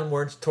plummeting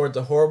downwards towards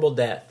a horrible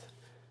death.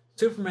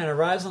 Superman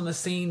arrives on the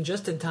scene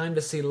just in time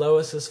to see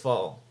Lois's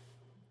fall.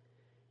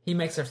 He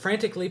makes a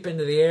frantic leap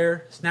into the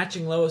air,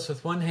 snatching Lois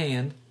with one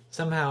hand,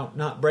 somehow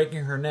not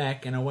breaking her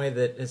neck in a way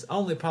that is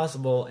only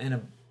possible in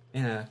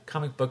a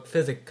comic book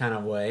physics kind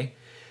of way,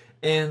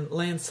 and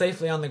lands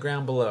safely on the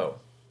ground below.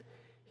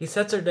 He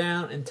sets her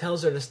down and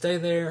tells her to stay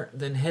there,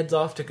 then heads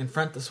off to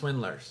confront the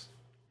swindlers.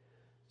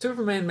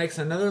 Superman makes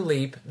another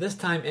leap, this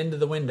time into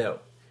the window.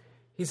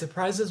 He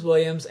surprises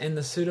Williams and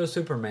the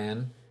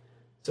pseudo-Superman,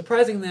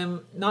 surprising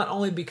them not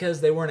only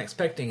because they weren't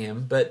expecting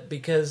him, but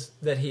because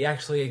that he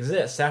actually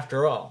exists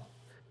after all.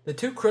 The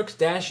two crooks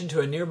dash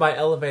into a nearby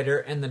elevator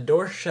and the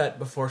doors shut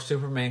before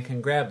Superman can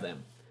grab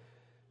them.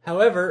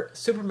 However,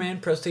 Superman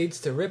proceeds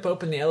to rip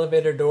open the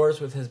elevator doors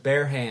with his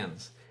bare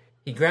hands.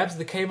 He grabs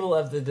the cable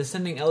of the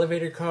descending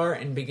elevator car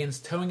and begins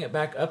towing it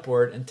back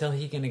upward until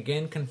he can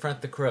again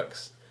confront the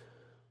crooks.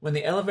 When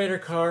the elevator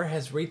car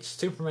has reached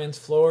Superman's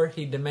floor,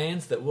 he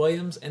demands that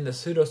Williams and the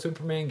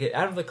pseudo-Superman get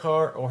out of the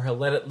car or he'll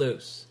let it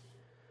loose.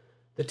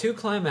 The two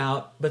climb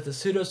out, but the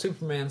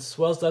pseudo-Superman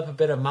swells up a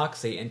bit of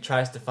moxie and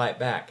tries to fight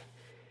back.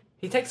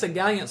 He takes a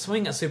gallant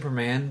swing at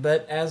Superman,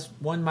 but as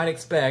one might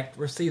expect,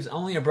 receives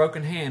only a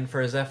broken hand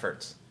for his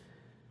efforts.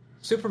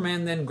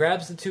 Superman then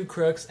grabs the two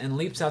crooks and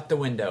leaps out the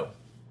window.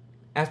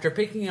 After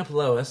picking up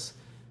Lois,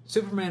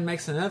 Superman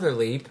makes another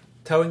leap,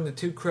 towing the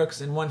two crooks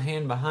in one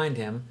hand behind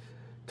him,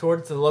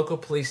 towards the local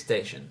police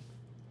station.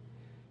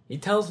 He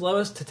tells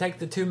Lois to take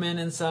the two men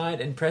inside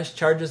and press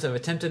charges of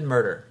attempted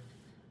murder.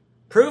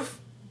 Proof?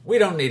 We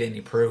don't need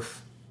any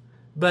proof.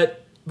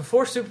 But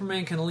before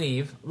Superman can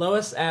leave,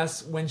 Lois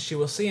asks when she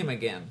will see him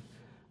again.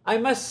 I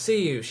must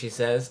see you, she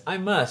says. I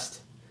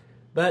must.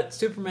 But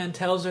Superman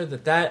tells her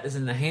that that is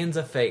in the hands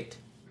of fate.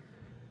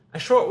 A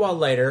short while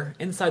later,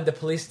 inside the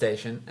police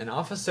station, an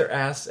officer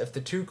asks if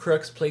the two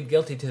crooks plead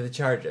guilty to the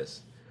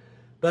charges.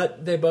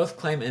 But they both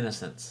claim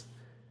innocence.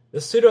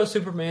 The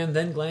pseudo-Superman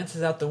then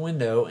glances out the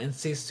window and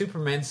sees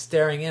Superman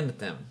staring in at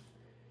them.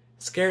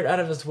 Scared out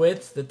of his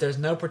wits that there's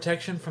no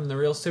protection from the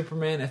real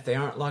Superman if they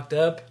aren't locked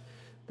up,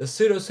 the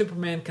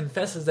pseudo-Superman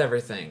confesses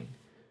everything.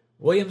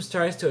 Williams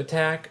tries to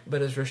attack,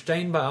 but is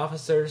restrained by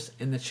officers,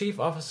 and the chief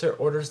officer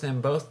orders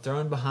them both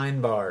thrown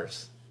behind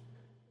bars.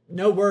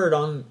 No word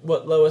on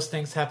what Lois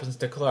thinks happens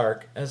to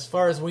Clark. As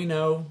far as we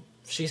know,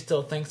 she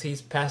still thinks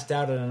he's passed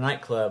out at a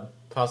nightclub,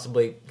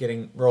 possibly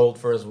getting rolled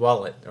for his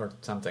wallet or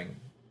something.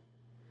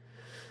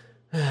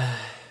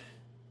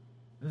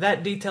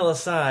 That detail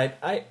aside,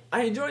 I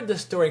enjoyed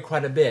this story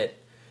quite a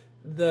bit.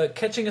 The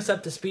catching us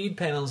up to speed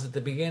panels at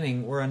the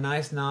beginning were a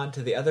nice nod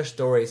to the other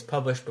stories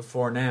published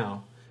before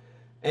now.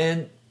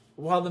 And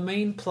while the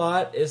main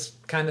plot is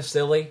kind of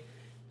silly,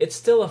 it's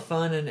still a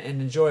fun and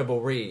enjoyable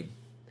read.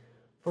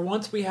 For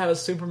once we have a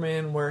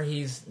Superman where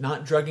he's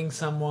not drugging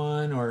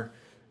someone or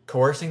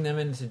coercing them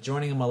into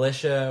joining a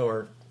militia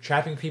or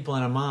trapping people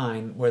in a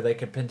mine where they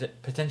could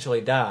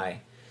potentially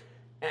die.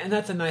 And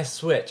that's a nice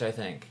switch, I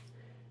think.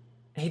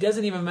 He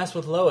doesn't even mess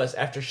with Lois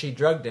after she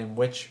drugged him,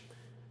 which,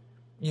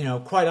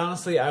 quite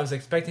honestly, I was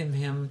expecting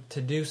him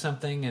to do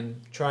something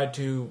and try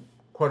to,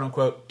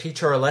 quote-unquote, teach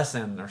her a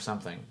lesson or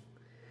something.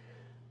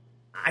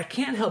 I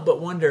can't help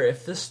but wonder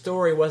if this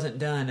story wasn't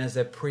done as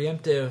a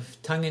preemptive,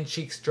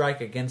 tongue-in-cheek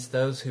strike against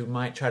those who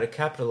might try to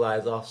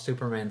capitalize off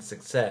Superman's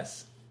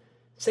success.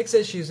 6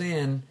 issues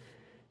in,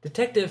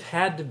 Detective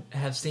had to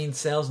have seen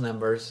sales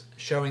numbers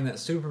showing that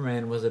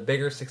Superman was a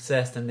bigger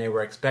success than they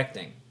were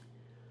expecting.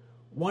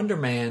 Wonder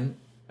Man,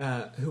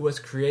 who was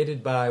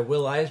created by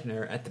Will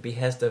Eisner at the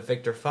behest of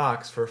Victor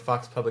Fox for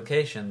Fox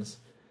Publications,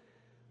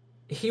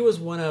 he was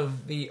one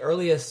of the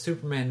earliest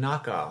Superman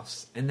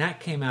knockoffs, and that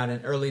came out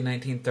in early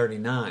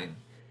 1939.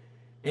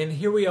 And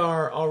here we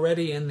are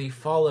already in the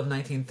fall of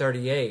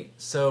 1938,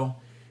 so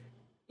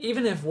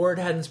even if word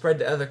hadn't spread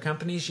to other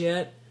companies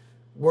yet,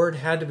 word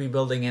had to be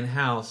building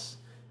in-house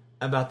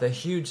about the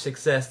huge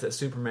success that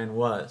Superman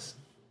was.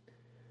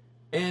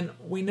 And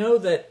we know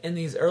that in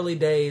these early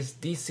days,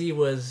 DC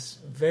was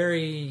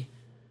very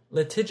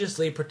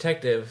litigiously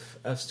protective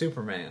of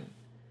Superman.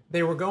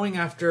 They were going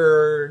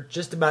after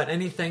just about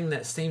anything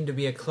that seemed to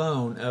be a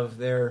clone of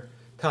their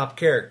top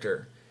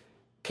character.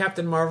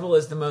 Captain Marvel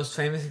is the most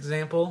famous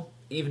example,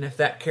 even if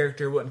that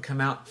character wouldn't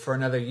come out for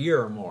another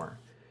year or more.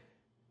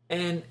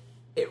 And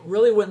it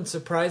really wouldn't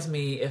surprise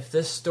me if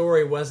this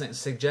story wasn't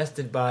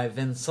suggested by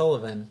Vin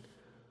Sullivan,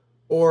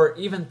 or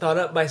even thought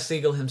up by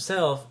Siegel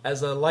himself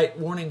as a light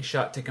warning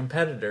shot to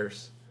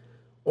competitors,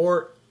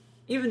 or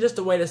even just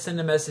a way to send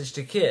a message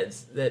to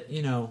kids that,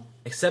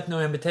 accept no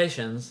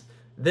invitations,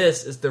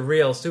 this is the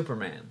real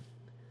Superman.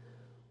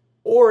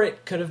 Or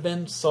it could have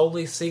been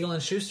solely Siegel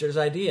and Schuster's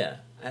idea.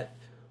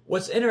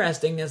 What's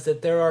interesting is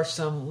that there are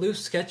some loose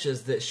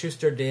sketches that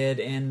Schuster did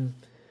in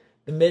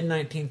the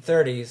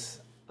mid-1930s.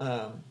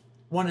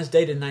 One is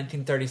dated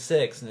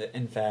 1936,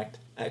 in fact,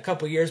 a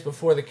couple years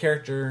before the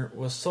character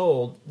was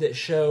sold, that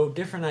show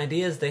different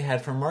ideas they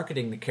had for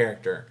marketing the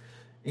character,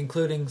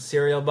 including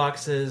cereal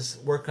boxes,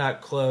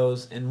 workout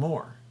clothes, and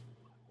more.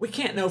 We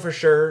can't know for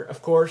sure,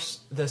 of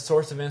course, the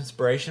source of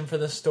inspiration for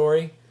this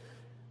story,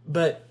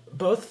 but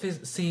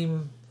both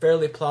seem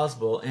fairly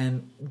plausible,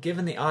 and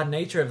given the odd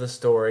nature of the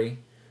story,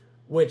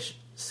 which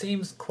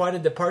seems quite a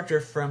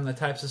departure from the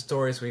types of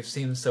stories we've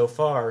seen so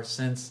far,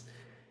 since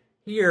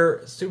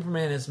here,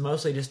 Superman is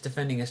mostly just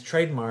defending his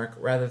trademark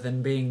rather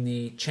than being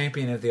the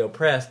champion of the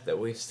oppressed that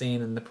we've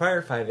seen in the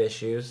prior 5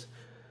 issues.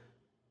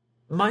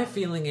 My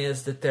feeling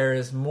is that there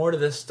is more to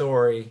this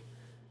story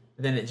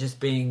than it just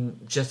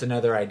being just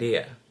another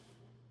idea.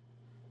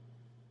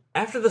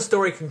 After the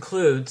story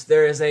concludes,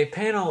 there is a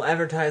panel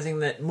advertising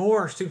that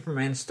more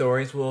Superman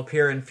stories will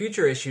appear in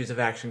future issues of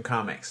Action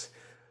Comics.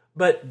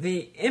 But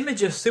the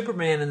image of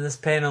Superman in this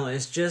panel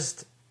is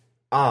just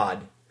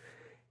odd.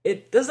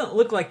 It doesn't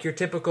look like your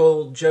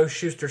typical Joe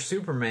Shuster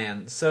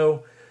Superman,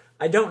 so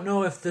I don't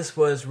know if this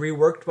was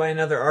reworked by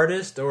another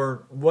artist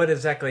or what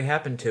exactly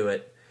happened to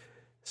it.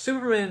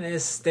 Superman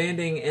is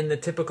standing in the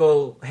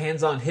typical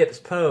hands-on-hips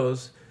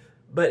pose,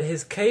 but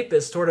his cape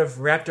is sort of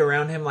wrapped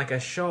around him like a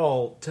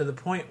shawl to the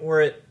point where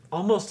it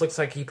almost looks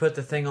like he put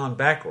the thing on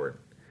backward.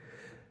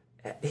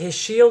 His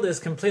shield is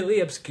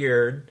completely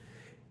obscured.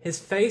 His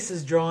face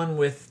is drawn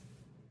with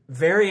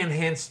very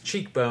enhanced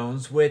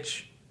cheekbones,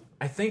 which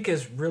I think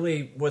is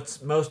really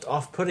what's most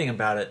off-putting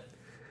about it.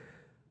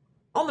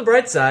 On the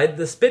bright side,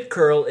 the spit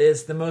curl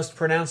is the most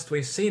pronounced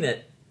we've seen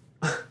it.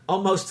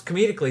 Almost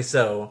comedically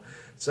so.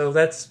 So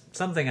that's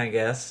something, I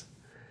guess.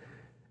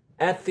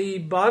 At the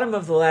bottom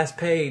of the last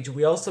page,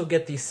 we also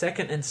get the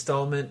second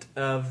installment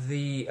of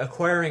the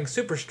Acquiring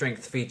Super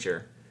Strength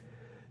feature.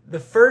 The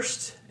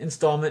first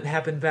installment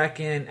happened back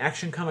in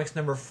Action Comics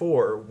number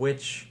 4,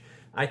 which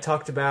I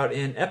talked about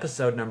in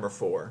episode number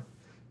 4.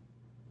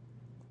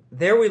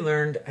 There we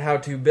learned how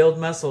to build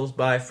muscles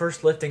by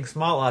first lifting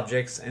small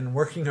objects and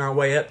working our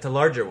way up to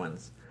larger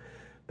ones.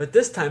 But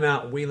this time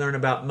out, we learn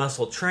about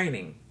muscle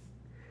training.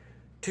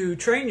 To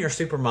train your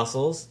super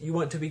muscles, you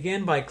want to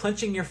begin by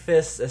clenching your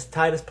fists as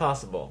tight as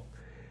possible.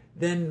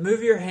 Then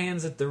move your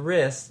hands at the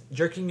wrist,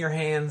 jerking your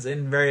hands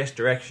in various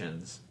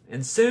directions.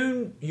 And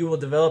soon you will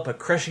develop a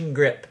crushing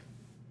grip.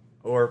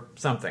 Or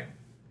something.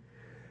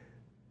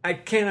 I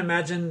can't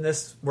imagine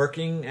this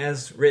working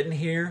as written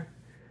here.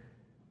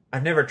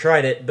 I've never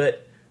tried it,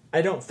 but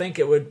I don't think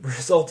it would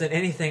result in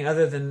anything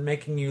other than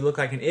making you look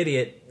like an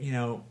idiot,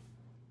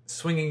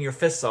 swinging your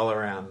fists all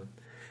around.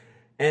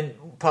 And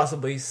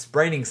possibly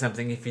spraining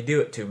something if you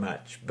do it too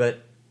much.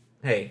 But,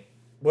 hey,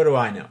 what do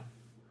I know?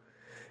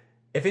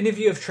 If any of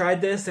you have tried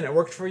this and it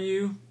worked for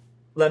you,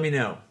 let me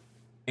know.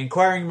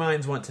 Inquiring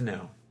minds want to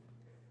know.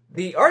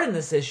 The art in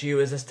this issue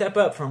is a step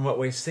up from what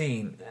we've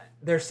seen.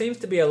 There seems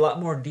to be a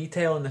lot more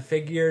detail in the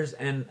figures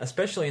and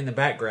especially in the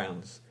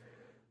backgrounds.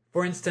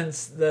 For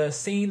instance, the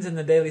scenes in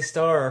the Daily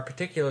Star are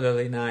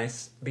particularly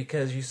nice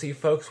because you see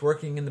folks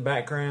working in the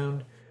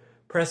background,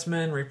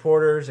 pressmen,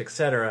 reporters,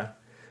 etc.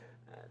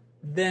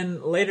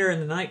 Then later in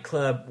the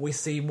nightclub, we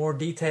see more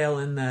detail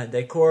in the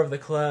decor of the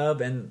club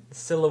and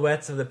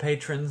silhouettes of the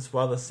patrons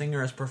while the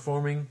singer is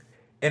performing.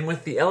 And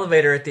with the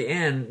elevator at the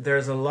end,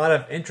 there's a lot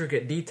of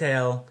intricate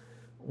detail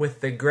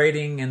with the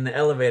grating and the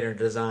elevator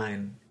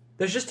design.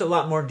 There's just a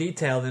lot more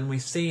detail than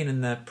we've seen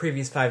in the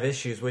previous 5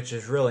 issues, which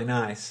is really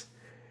nice.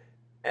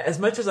 As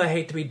much as I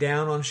hate to be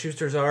down on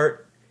Shuster's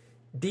art,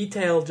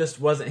 detail just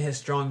wasn't his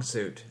strong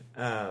suit.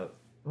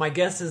 My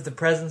guess is the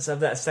presence of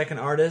that second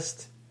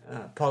artist,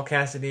 Paul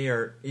Cassidy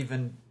or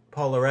even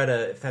Paul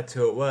Loretta, if that's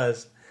who it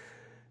was,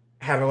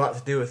 had a lot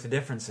to do with the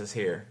differences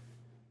here.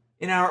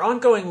 In our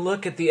ongoing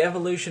look at the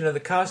evolution of the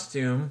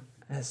costume,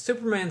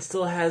 Superman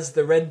still has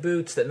the red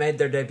boots that made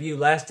their debut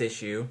last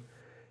issue,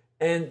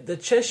 and the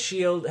chest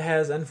shield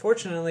has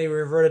unfortunately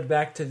reverted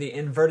back to the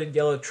inverted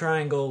yellow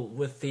triangle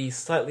with the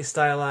slightly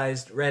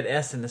stylized red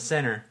S in the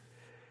center.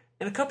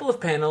 In a couple of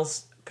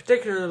panels,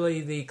 particularly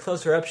the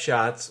closer-up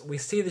shots, we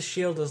see the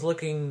shield as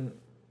looking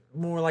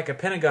more like a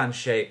pentagon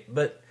shape,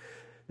 but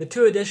the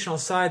 2 additional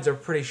sides are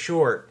pretty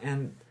short,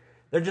 and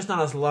they're just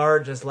not as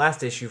large as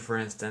last issue, for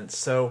instance,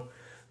 so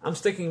I'm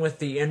sticking with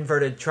the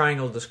inverted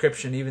triangle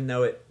description, even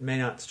though it may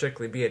not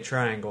strictly be a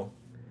triangle.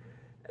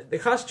 The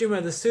costume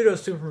of the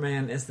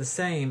pseudo-Superman is the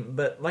same,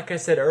 but like I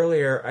said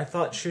earlier, I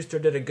thought Shuster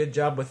did a good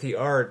job with the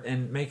art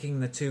and making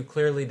the 2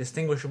 clearly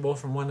distinguishable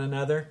from one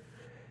another,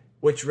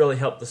 which really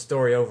helped the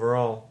story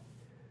overall.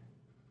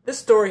 This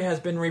story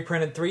has been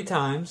reprinted 3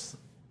 times,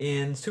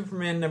 in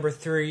Superman number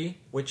 3,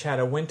 which had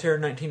a winter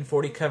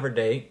 1940 cover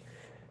date,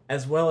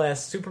 as well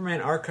as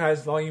Superman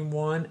Archives Volume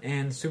 1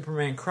 and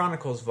Superman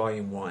Chronicles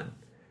Volume 1.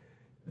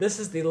 This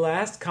is the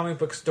last comic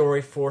book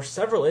story for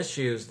several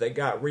issues that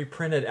got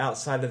reprinted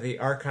outside of the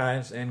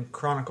Archives and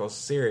Chronicles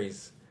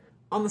series.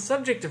 On the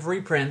subject of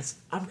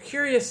reprints, I'm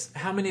curious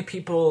how many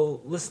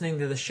people listening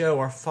to the show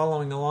are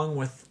following along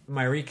with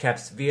my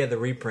recaps via the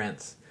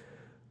reprints.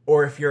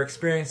 Or if you're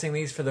experiencing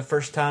these for the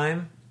first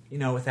time,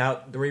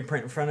 without the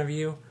reprint in front of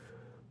you,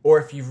 or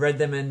if you've read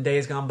them in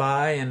days gone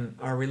by and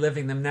are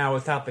reliving them now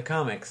without the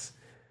comics.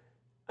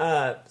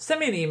 Send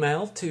me an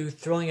email to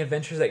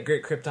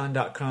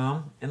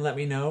thrillingadventures@greatkrypton.com and let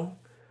me know,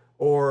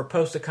 or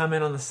post a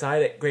comment on the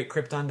site at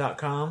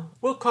greatkrypton.com.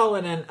 We'll call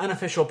it an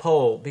unofficial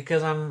poll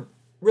because I'm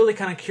really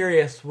kind of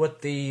curious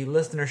what the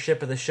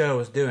listenership of the show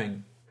is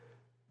doing.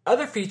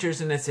 Other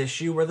features in this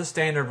issue were the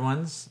standard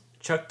ones: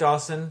 Chuck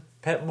Dawson,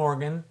 Pep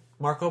Morgan,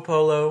 Marco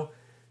Polo,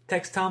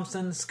 Tex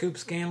Thompson, Scoop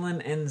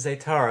Scanlon, and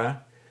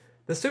Zaytara.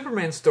 The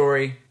Superman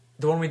story,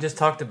 the one we just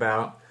talked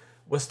about,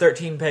 was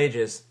 13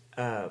 pages.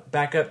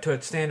 Back up to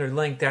its standard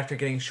length after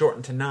getting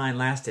shortened to 9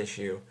 last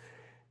issue.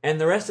 And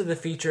the rest of the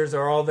features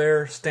are all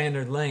their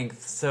standard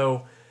length,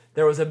 so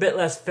there was a bit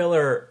less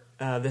filler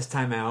this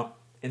time out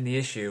in the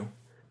issue.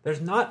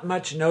 There's not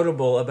much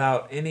notable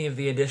about any of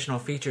the additional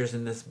features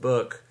in this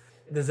book.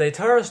 The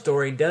Zaytara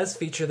story does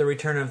feature the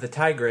return of the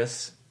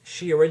Tigress.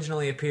 She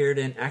originally appeared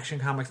in Action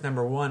Comics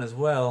number 1 as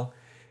well,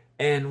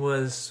 and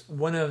was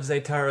one of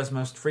Zaytara's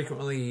most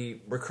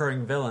frequently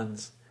recurring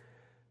villains.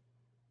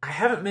 I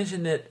haven't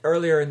mentioned it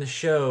earlier in the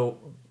show,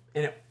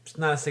 and it's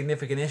not a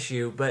significant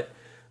issue, but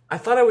I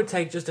thought I would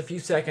take just a few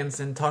seconds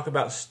and talk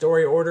about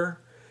story order.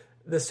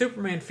 The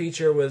Superman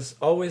feature was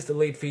always the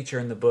lead feature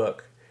in the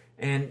book,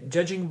 and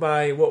judging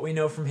by what we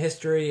know from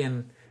history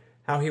and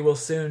how he will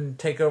soon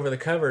take over the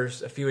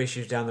covers a few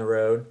issues down the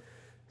road,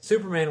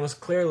 Superman was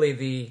clearly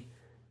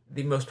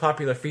the most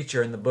popular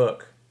feature in the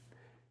book.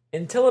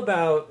 Until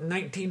about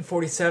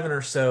 1947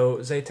 or so,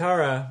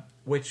 Zaytara,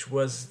 which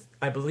was,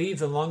 I believe,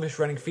 the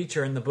longest-running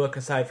feature in the book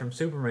aside from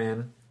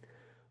Superman,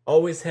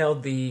 always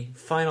held the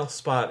final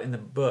spot in the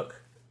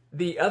book.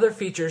 The other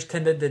features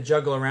tended to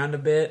juggle around a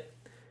bit,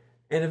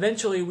 and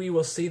eventually we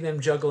will see them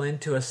juggle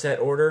into a set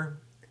order.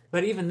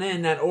 But even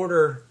then, that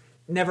order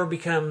never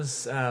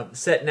becomes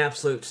set in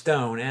absolute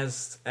stone.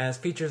 As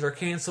features are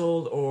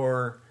canceled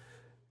or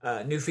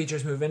new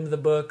features move into the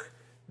book,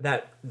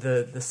 that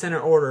the center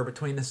order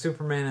between the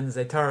Superman and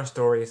the Zaytara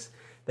stories,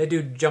 they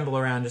do jumble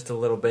around just a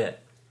little bit.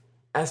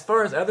 As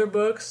far as other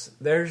books,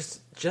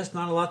 there's just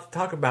not a lot to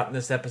talk about in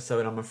this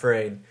episode, I'm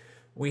afraid.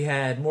 We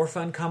had More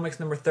Fun Comics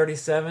number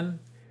 37,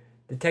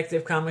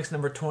 Detective Comics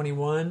number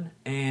 21,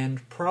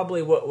 and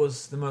probably what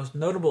was the most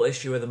notable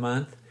issue of the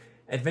month,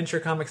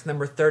 Adventure Comics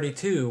number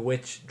 32,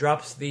 which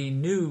drops the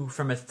new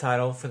from its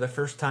title for the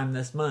first time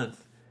this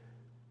month.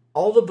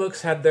 All the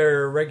books had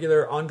their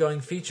regular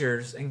ongoing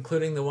features,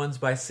 including the ones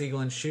by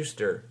Siegel and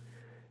Schuster,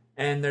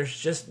 and there's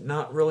just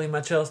not really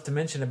much else to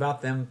mention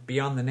about them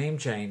beyond the name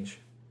change.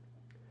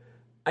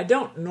 I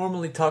don't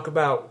normally talk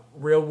about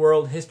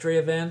real-world history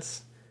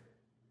events.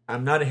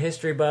 I'm not a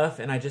history buff,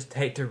 and I just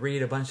hate to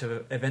read a bunch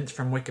of events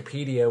from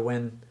Wikipedia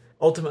when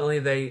ultimately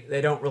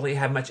they don't really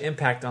have much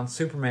impact on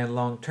Superman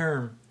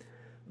long-term.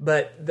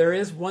 But there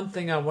is one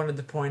thing I wanted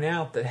to point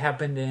out that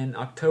happened in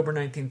October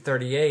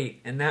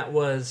 1938, and that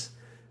was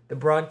the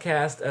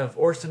broadcast of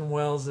Orson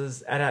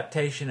Welles'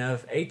 adaptation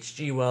of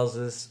H.G.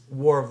 Wells'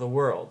 War of the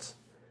Worlds.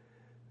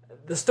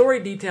 The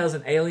story details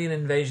an alien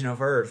invasion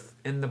of Earth,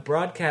 and the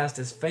broadcast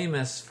is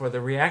famous for the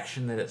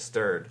reaction that it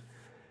stirred.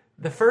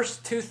 The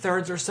first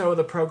 2/3 or so of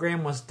the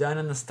program was done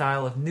in the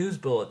style of news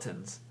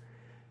bulletins.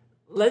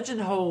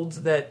 Legend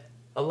holds that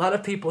a lot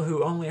of people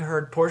who only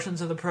heard portions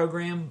of the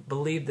program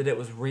believed that it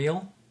was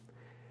real,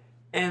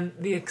 and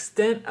the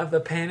extent of the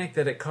panic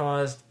that it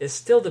caused is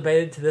still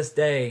debated to this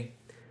day.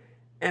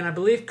 And I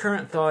believe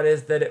current thought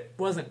is that it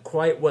wasn't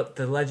quite what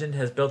the legend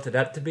has built it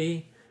up to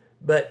be,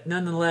 but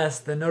nonetheless,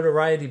 the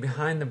notoriety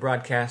behind the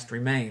broadcast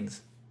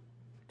remains.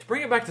 To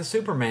bring it back to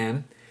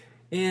Superman,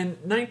 in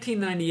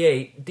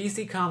 1998,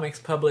 DC Comics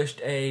published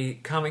a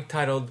comic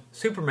titled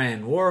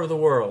Superman, War of the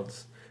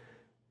Worlds.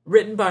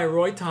 Written by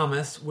Roy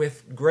Thomas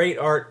with great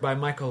art by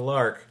Michael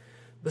Lark,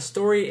 the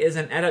story is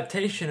an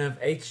adaptation of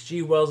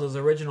H.G. Wells'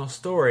 original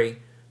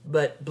story,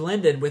 but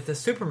blended with the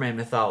Superman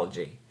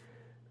mythology.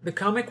 The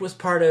comic was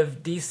part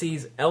of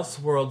DC's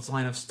Elseworlds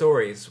line of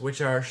stories,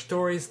 which are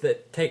stories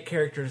that take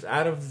characters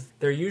out of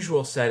their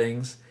usual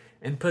settings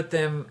and put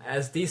them,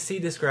 as DC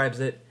describes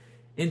it,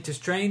 into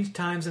strange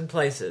times and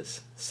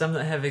places, some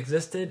that have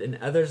existed and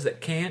others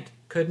that can't,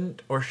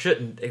 couldn't, or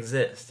shouldn't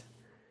exist.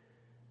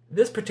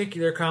 This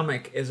particular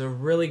comic is a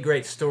really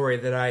great story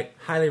that I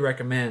highly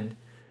recommend.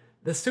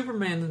 The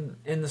Superman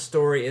in the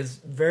story is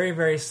very,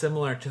 very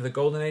similar to the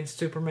Golden Age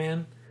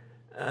Superman,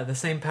 the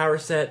same power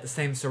set, the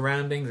same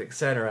surroundings,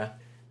 etc.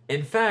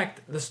 In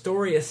fact, the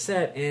story is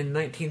set in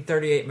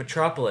 1938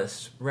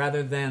 Metropolis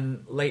rather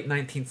than late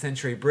 19th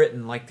century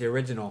Britain like the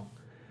original.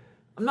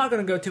 I'm not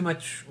going to go too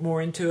much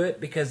more into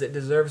it because it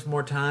deserves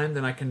more time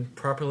than I can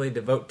properly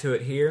devote to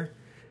it here.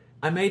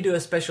 I may do a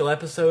special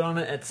episode on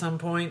it at some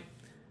point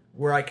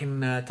where I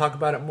can talk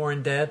about it more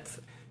in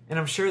depth, and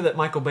I'm sure that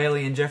Michael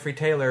Bailey and Jeffrey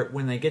Taylor,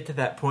 when they get to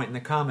that point in the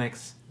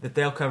comics, that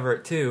they'll cover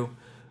it too.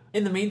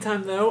 In the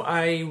meantime, though,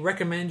 I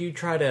recommend you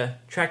try to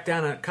track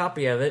down a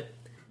copy of it.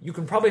 You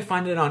can probably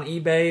find it on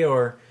eBay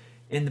or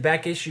in the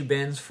back issue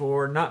bins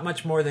for not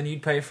much more than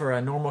you'd pay for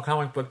a normal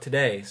comic book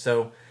today,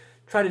 so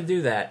try to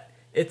do that.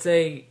 It's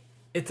a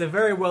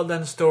very well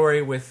done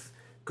story with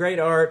great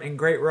art and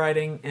great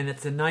writing, and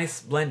it's a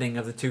nice blending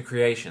of the two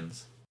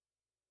creations.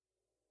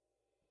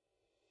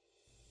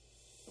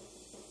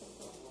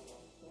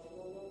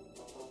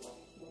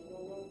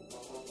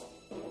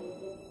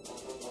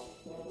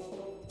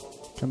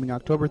 Coming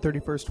October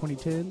 31st,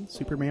 2010,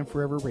 Superman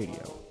Forever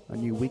Radio, a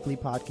new weekly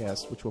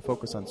podcast which will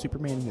focus on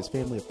Superman and his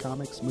family of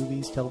comics,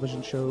 movies,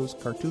 television shows,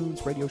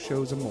 cartoons, radio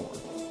shows, and more.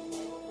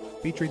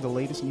 Featuring the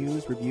latest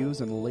news, reviews,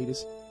 and the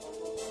latest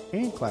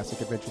and classic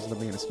adventures of the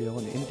Man of Steel,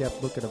 an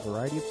in-depth look at a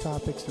variety of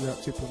topics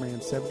throughout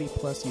Superman's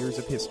 70-plus years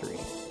of history.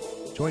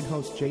 Join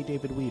host J.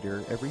 David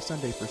Weeder every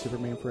Sunday for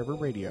Superman Forever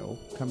Radio,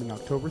 coming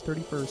October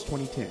 31st,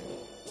 2010.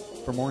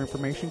 For more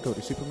information, go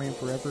to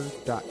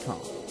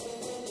supermanforever.com.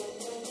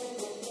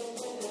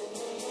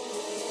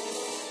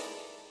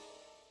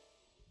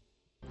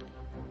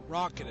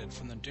 Rocketed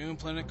from the doomed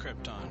planet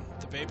Krypton,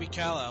 the baby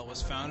Kal-El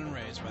was found and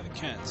raised by the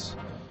Kents.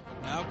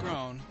 Now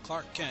grown,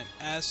 Clark Kent,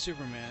 as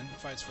Superman,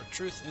 fights for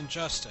truth and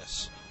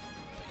justice.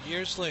 But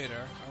years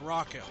later, a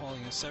rocket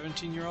holding his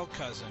 17-year-old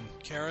cousin,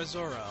 Kara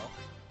Zor-El,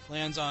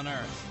 lands on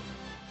Earth.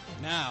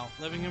 Now,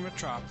 living in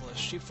Metropolis,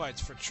 she fights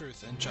for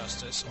truth and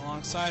justice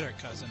alongside her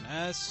cousin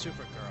as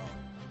Supergirl.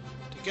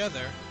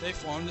 Together, they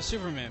form the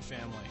Superman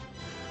family,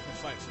 who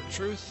fight for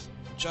truth,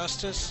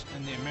 justice,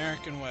 and the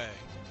American way.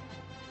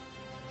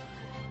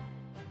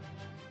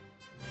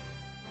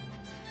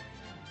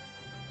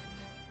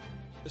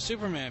 The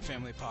Superman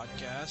Family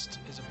Podcast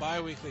is a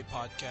bi-weekly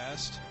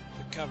podcast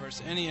that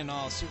covers any and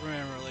all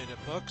Superman-related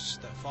books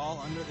that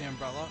fall under the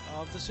umbrella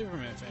of the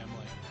Superman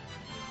family,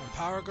 from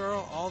Power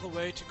Girl all the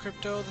way to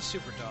Krypto the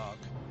Superdog,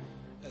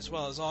 as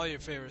well as all your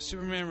favorite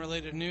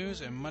Superman-related news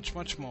and much,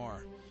 much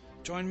more.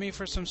 Join me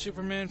for some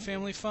Superman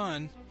Family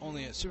fun,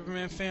 only at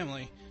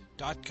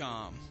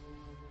supermanfamily.com.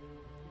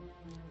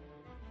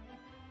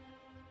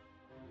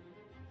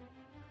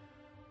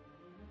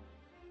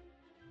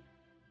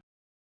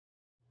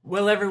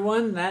 Well,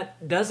 everyone,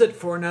 that does it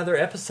for another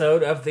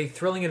episode of The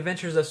Thrilling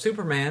Adventures of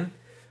Superman.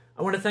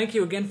 I want to thank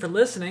you again for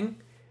listening.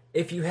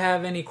 If you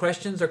have any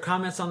questions or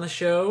comments on the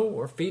show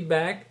or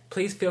feedback,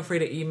 please feel free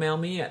to email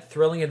me at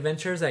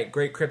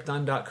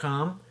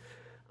thrillingadventures@greatkrypton.com.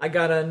 I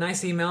got a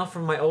nice email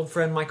from my old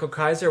friend Michael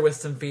Kaiser with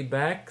some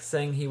feedback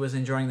saying he was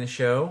enjoying the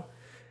show.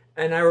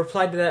 And I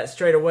replied to that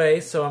straight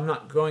away, so I'm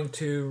not going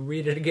to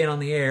read it again on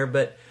the air,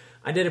 but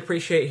I did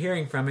appreciate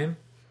hearing from him.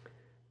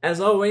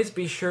 As always,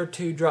 be sure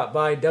to drop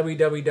by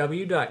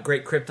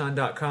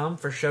www.greatkrypton.com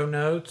for show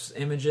notes,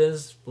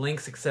 images,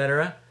 links,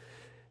 etc.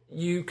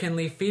 You can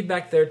leave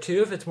feedback there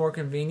too if it's more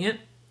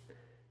convenient.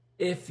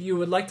 If you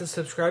would like to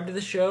subscribe to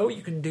the show,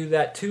 you can do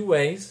that two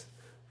ways.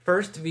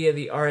 First, via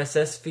the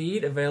RSS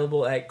feed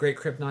available at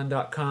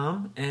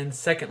greatkrypton.com, and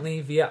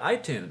secondly, via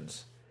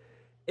iTunes.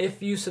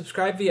 If you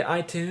subscribe via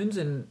iTunes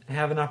and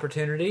have an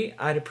opportunity,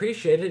 I'd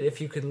appreciate it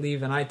if you could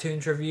leave an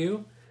iTunes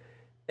review.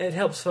 It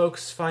helps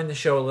folks find the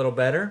show a little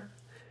better.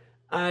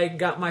 I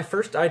got my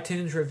first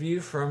iTunes review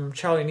from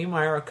Charlie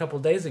Niemeyer a couple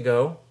days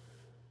ago.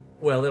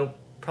 Well, it'll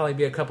probably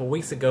be a couple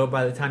weeks ago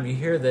by the time you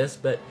hear this,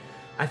 but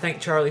I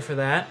thank Charlie for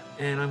that,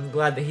 and I'm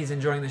glad that he's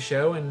enjoying the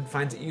show and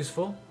finds it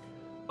useful.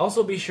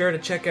 Also, be sure to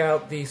check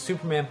out the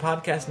Superman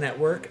Podcast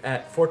Network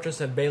at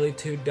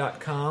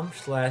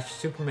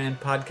fortressofbaileytude.com/Superman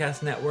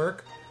Podcast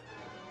Network.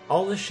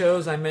 All the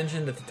shows I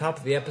mentioned at the top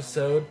of the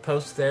episode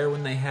post there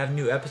when they have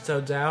new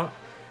episodes out,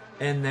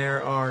 and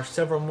there are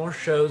several more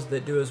shows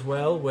that do as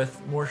well,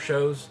 with more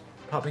shows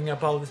popping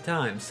up all the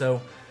time,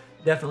 so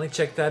definitely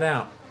check that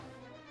out.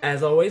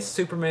 As always,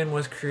 Superman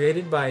was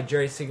created by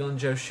Jerry Siegel and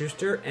Joe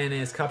Shuster and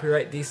is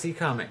copyright DC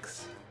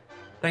Comics.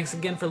 Thanks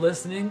again for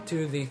listening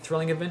to the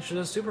Thrilling Adventures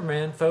of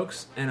Superman,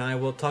 folks, and I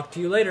will talk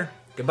to you later.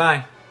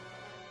 Goodbye.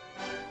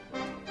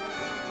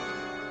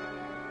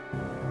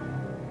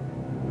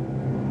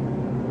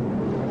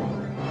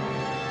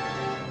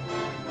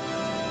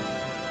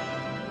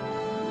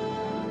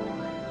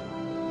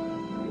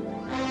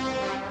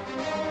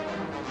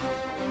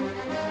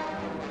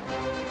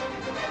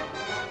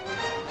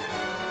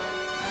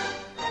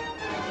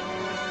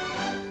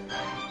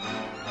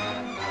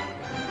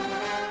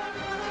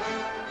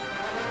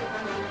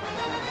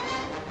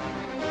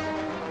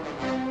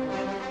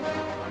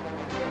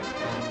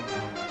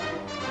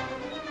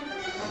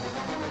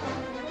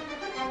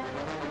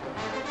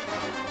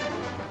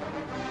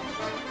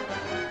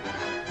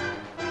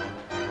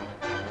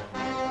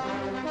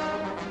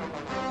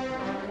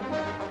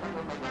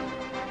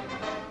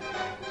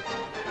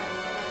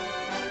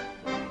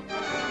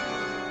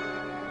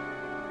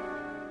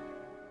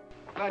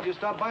 Glad you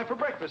stopped by for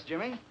breakfast,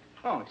 Jimmy.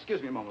 Oh,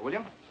 excuse me a moment, will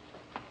you?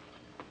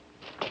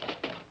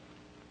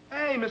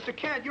 Hey, Mr.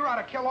 Kent, you're out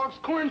of Kellogg's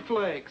Corn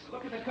Flakes.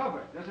 Look at the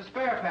cupboard. There's a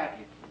spare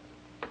package.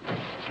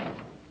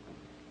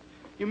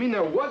 You mean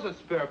there was a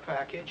spare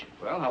package?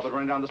 Well, how about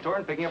running down the store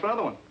and picking up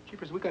another one?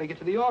 Jeepers, we gotta get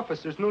to the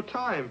office. There's no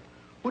time.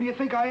 Who do you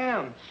think I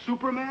am?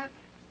 Superman?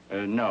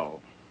 No.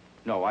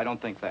 No, I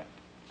don't think that.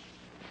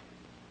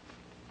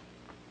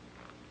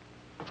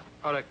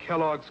 Out of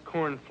Kellogg's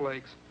Corn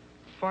Flakes.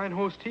 Fine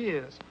host he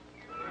is.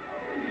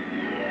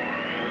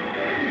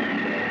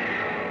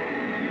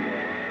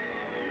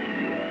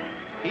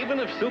 Even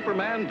if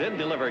Superman did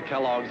deliver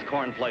Kellogg's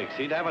Corn Flakes,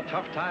 he'd have a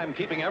tough time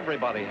keeping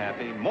everybody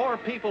happy. More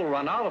people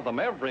run out of them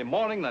every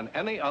morning than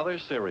any other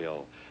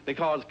cereal,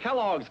 because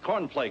Kellogg's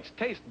Corn Flakes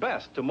taste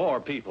best to more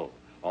people.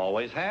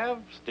 Always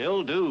have,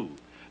 still do.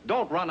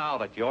 Don't run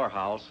out at your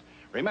house.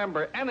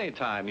 Remember,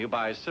 anytime you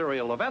buy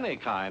cereal of any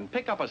kind,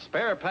 pick up a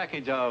spare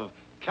package of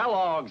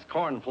Kellogg's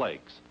Corn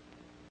Flakes.